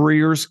Albert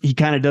Breer's. He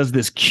kind of does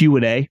this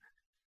Q&A.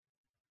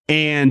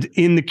 And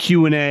in the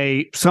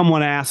Q&A,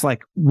 someone asked,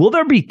 will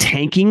there be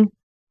tanking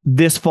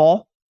this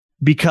fall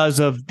because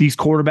of these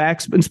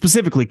quarterbacks, and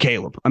specifically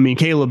Caleb? I mean,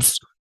 Caleb's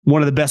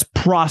one of the best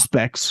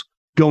prospects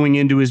going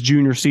into his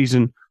junior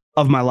season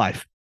of my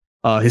life.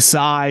 His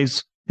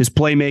size, his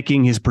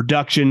playmaking, his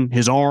production,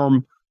 his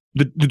arm,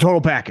 the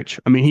total package.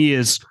 I mean, he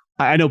is,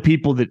 I know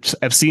people that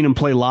have seen him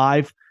play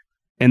live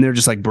and they're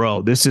just like,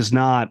 bro, this is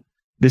not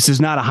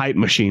a hype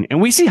machine. And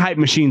we see hype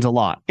machines a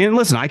lot. And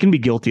listen, I can be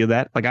guilty of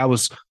that.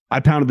 I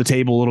pounded the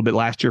table a little bit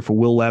last year for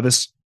Will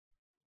Levis.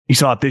 You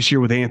saw it this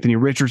year with Anthony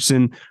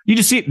Richardson. You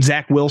just see it,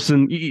 Zach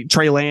Wilson,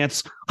 Trey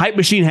Lance. Hype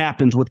machine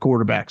happens with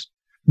quarterbacks.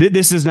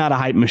 This is not a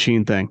hype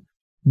machine thing.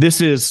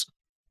 This is,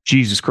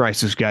 Jesus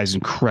Christ, this guy's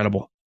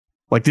incredible.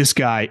 This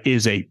guy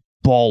is a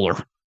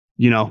baller,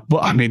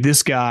 But I mean,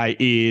 this guy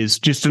is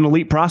just an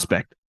elite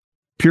prospect.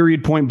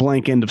 Period, point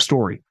blank, end of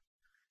story.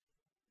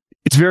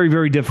 It's very,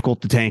 very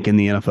difficult to tank in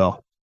the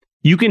NFL.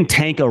 You can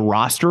tank a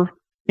roster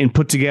and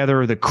put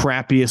together the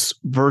crappiest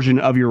version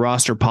of your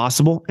roster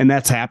possible, and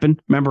that's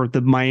happened. Remember,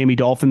 the Miami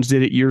Dolphins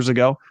did it years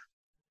ago.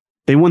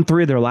 They won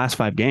 3 of their last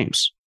 5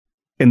 games.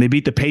 And they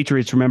beat the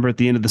Patriots, remember, at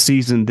the end of the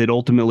season, that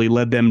ultimately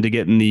led them to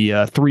getting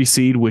the 3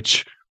 seed,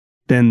 which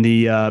then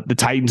the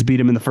Titans beat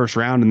them in the first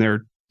round, and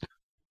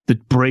the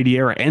Brady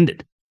era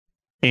ended.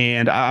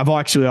 And I've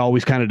actually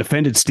always kind of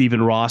defended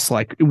Stephen Ross,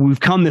 we've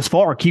come this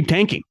far, keep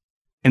tanking.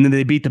 And then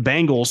they beat the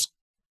Bengals,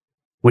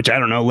 which I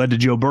don't know, led to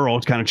Joe Burrow.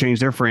 It's kind of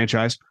changed their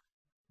franchise.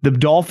 The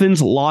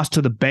Dolphins lost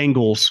to the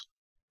Bengals,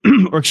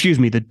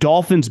 the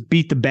Dolphins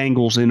beat the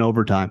Bengals in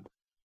overtime.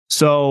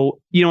 So,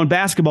 in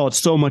basketball,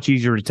 it's so much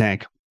easier to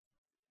tank.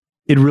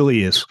 It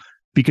really is,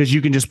 because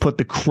you can just put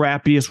the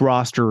crappiest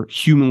roster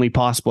humanly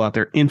possible out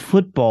there. In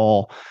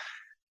football,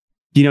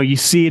 you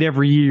see it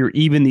every year,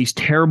 even these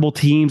terrible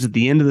teams at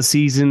the end of the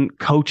season,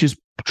 coaches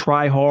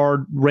try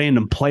hard,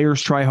 random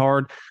players try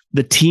hard.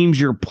 The teams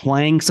you're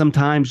playing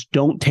sometimes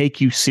don't take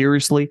you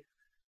seriously.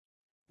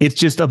 It's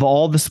just, of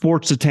all the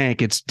sports to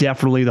tank, it's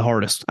definitely the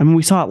hardest. I mean,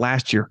 we saw it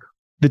last year.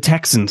 The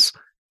Texans,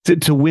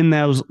 to win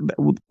those,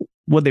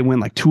 what they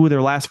win, 2 of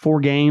their last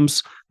 4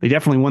 games. They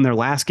definitely won their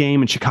last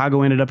game, and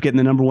Chicago ended up getting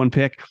the number 1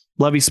 pick.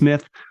 Lovie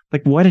Smith,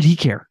 like, what did he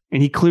care?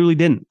 And he clearly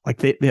didn't. Like,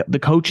 the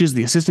coaches,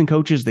 the assistant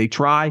coaches, they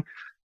try.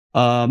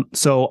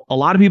 So a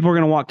lot of people are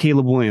going to want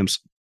Caleb Williams.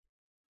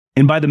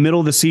 And by the middle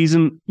of the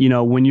season,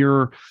 when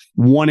you're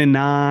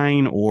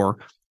 1-9 or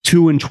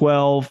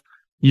 2-12,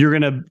 you're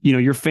going to,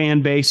 your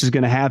fan base is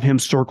going to have him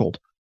circled.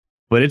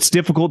 But it's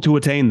difficult to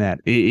attain that.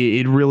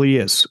 It really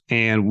is.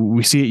 And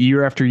we see it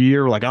year after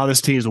year. We're like, oh,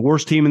 this team is the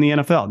worst team in the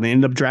NFL. And they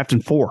end up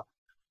drafting 4.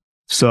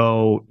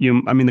 So,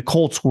 the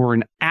Colts were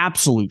in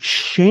absolute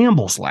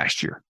shambles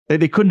last year.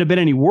 They couldn't have been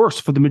any worse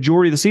for the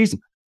majority of the season.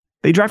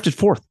 They drafted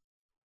 4th.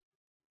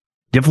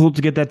 Difficult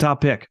to get that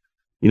top pick.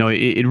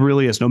 It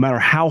really is, no matter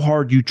how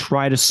hard you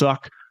try to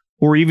suck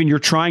or even you're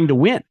trying to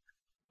win.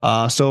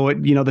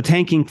 The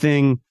tanking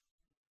thing,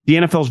 the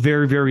NFL is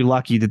very, very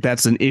lucky that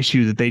that's an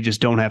issue that they just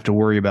don't have to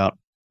worry about.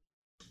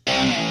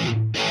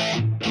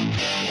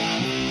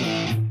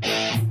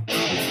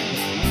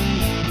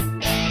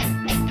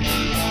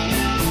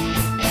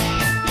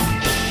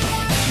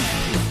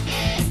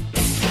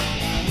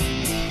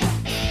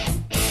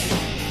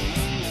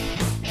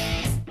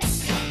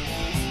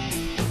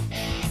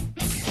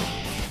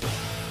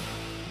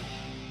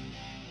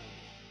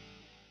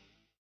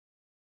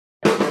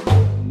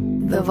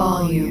 The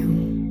volume.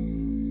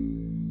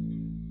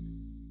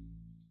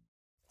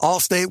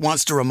 Allstate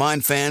wants to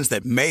remind fans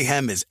that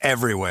mayhem is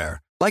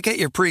everywhere, like at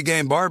your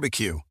pregame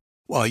barbecue.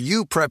 While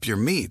you prep your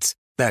meats,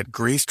 that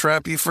grease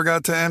trap you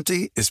forgot to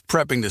empty is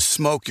prepping to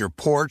smoke your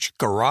porch,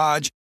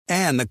 garage,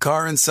 and the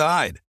car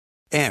inside.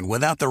 And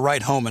without the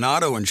right home and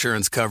auto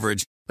insurance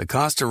coverage, the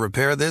cost to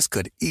repair this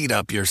could eat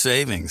up your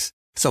savings.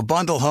 So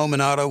bundle home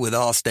and auto with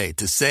Allstate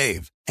to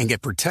save and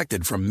get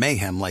protected from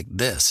mayhem like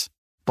this.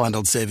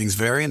 Bundled savings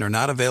vary and are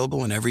not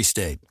available in every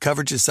state.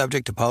 Coverage is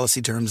subject to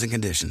policy terms and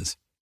conditions.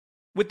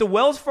 With the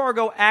Wells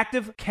Fargo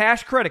Active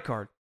Cash Credit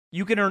Card,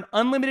 you can earn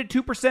unlimited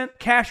 2%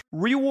 cash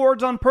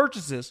rewards on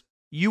purchases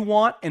you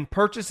want and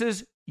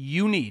purchases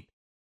you need.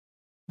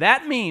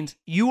 That means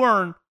you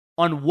earn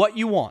on what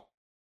you want,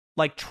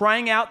 like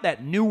trying out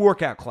that new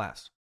workout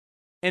class,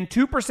 and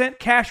 2%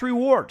 cash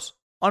rewards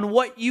on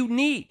what you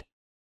need,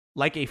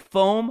 like a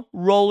foam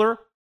roller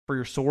for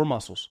your sore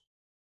muscles.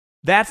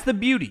 That's the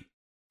beauty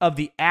of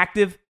the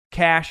Active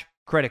Cash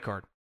Credit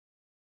Card.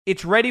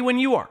 It's ready when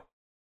you are,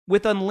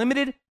 with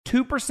unlimited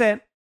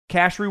 2%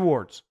 cash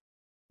rewards.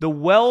 The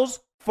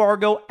Wells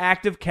Fargo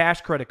Active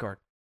Cash Credit Card.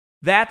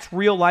 That's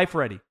real life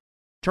ready.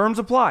 Terms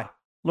apply.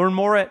 Learn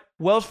more at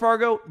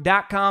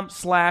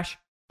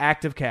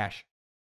wellsfargo.com/activecash.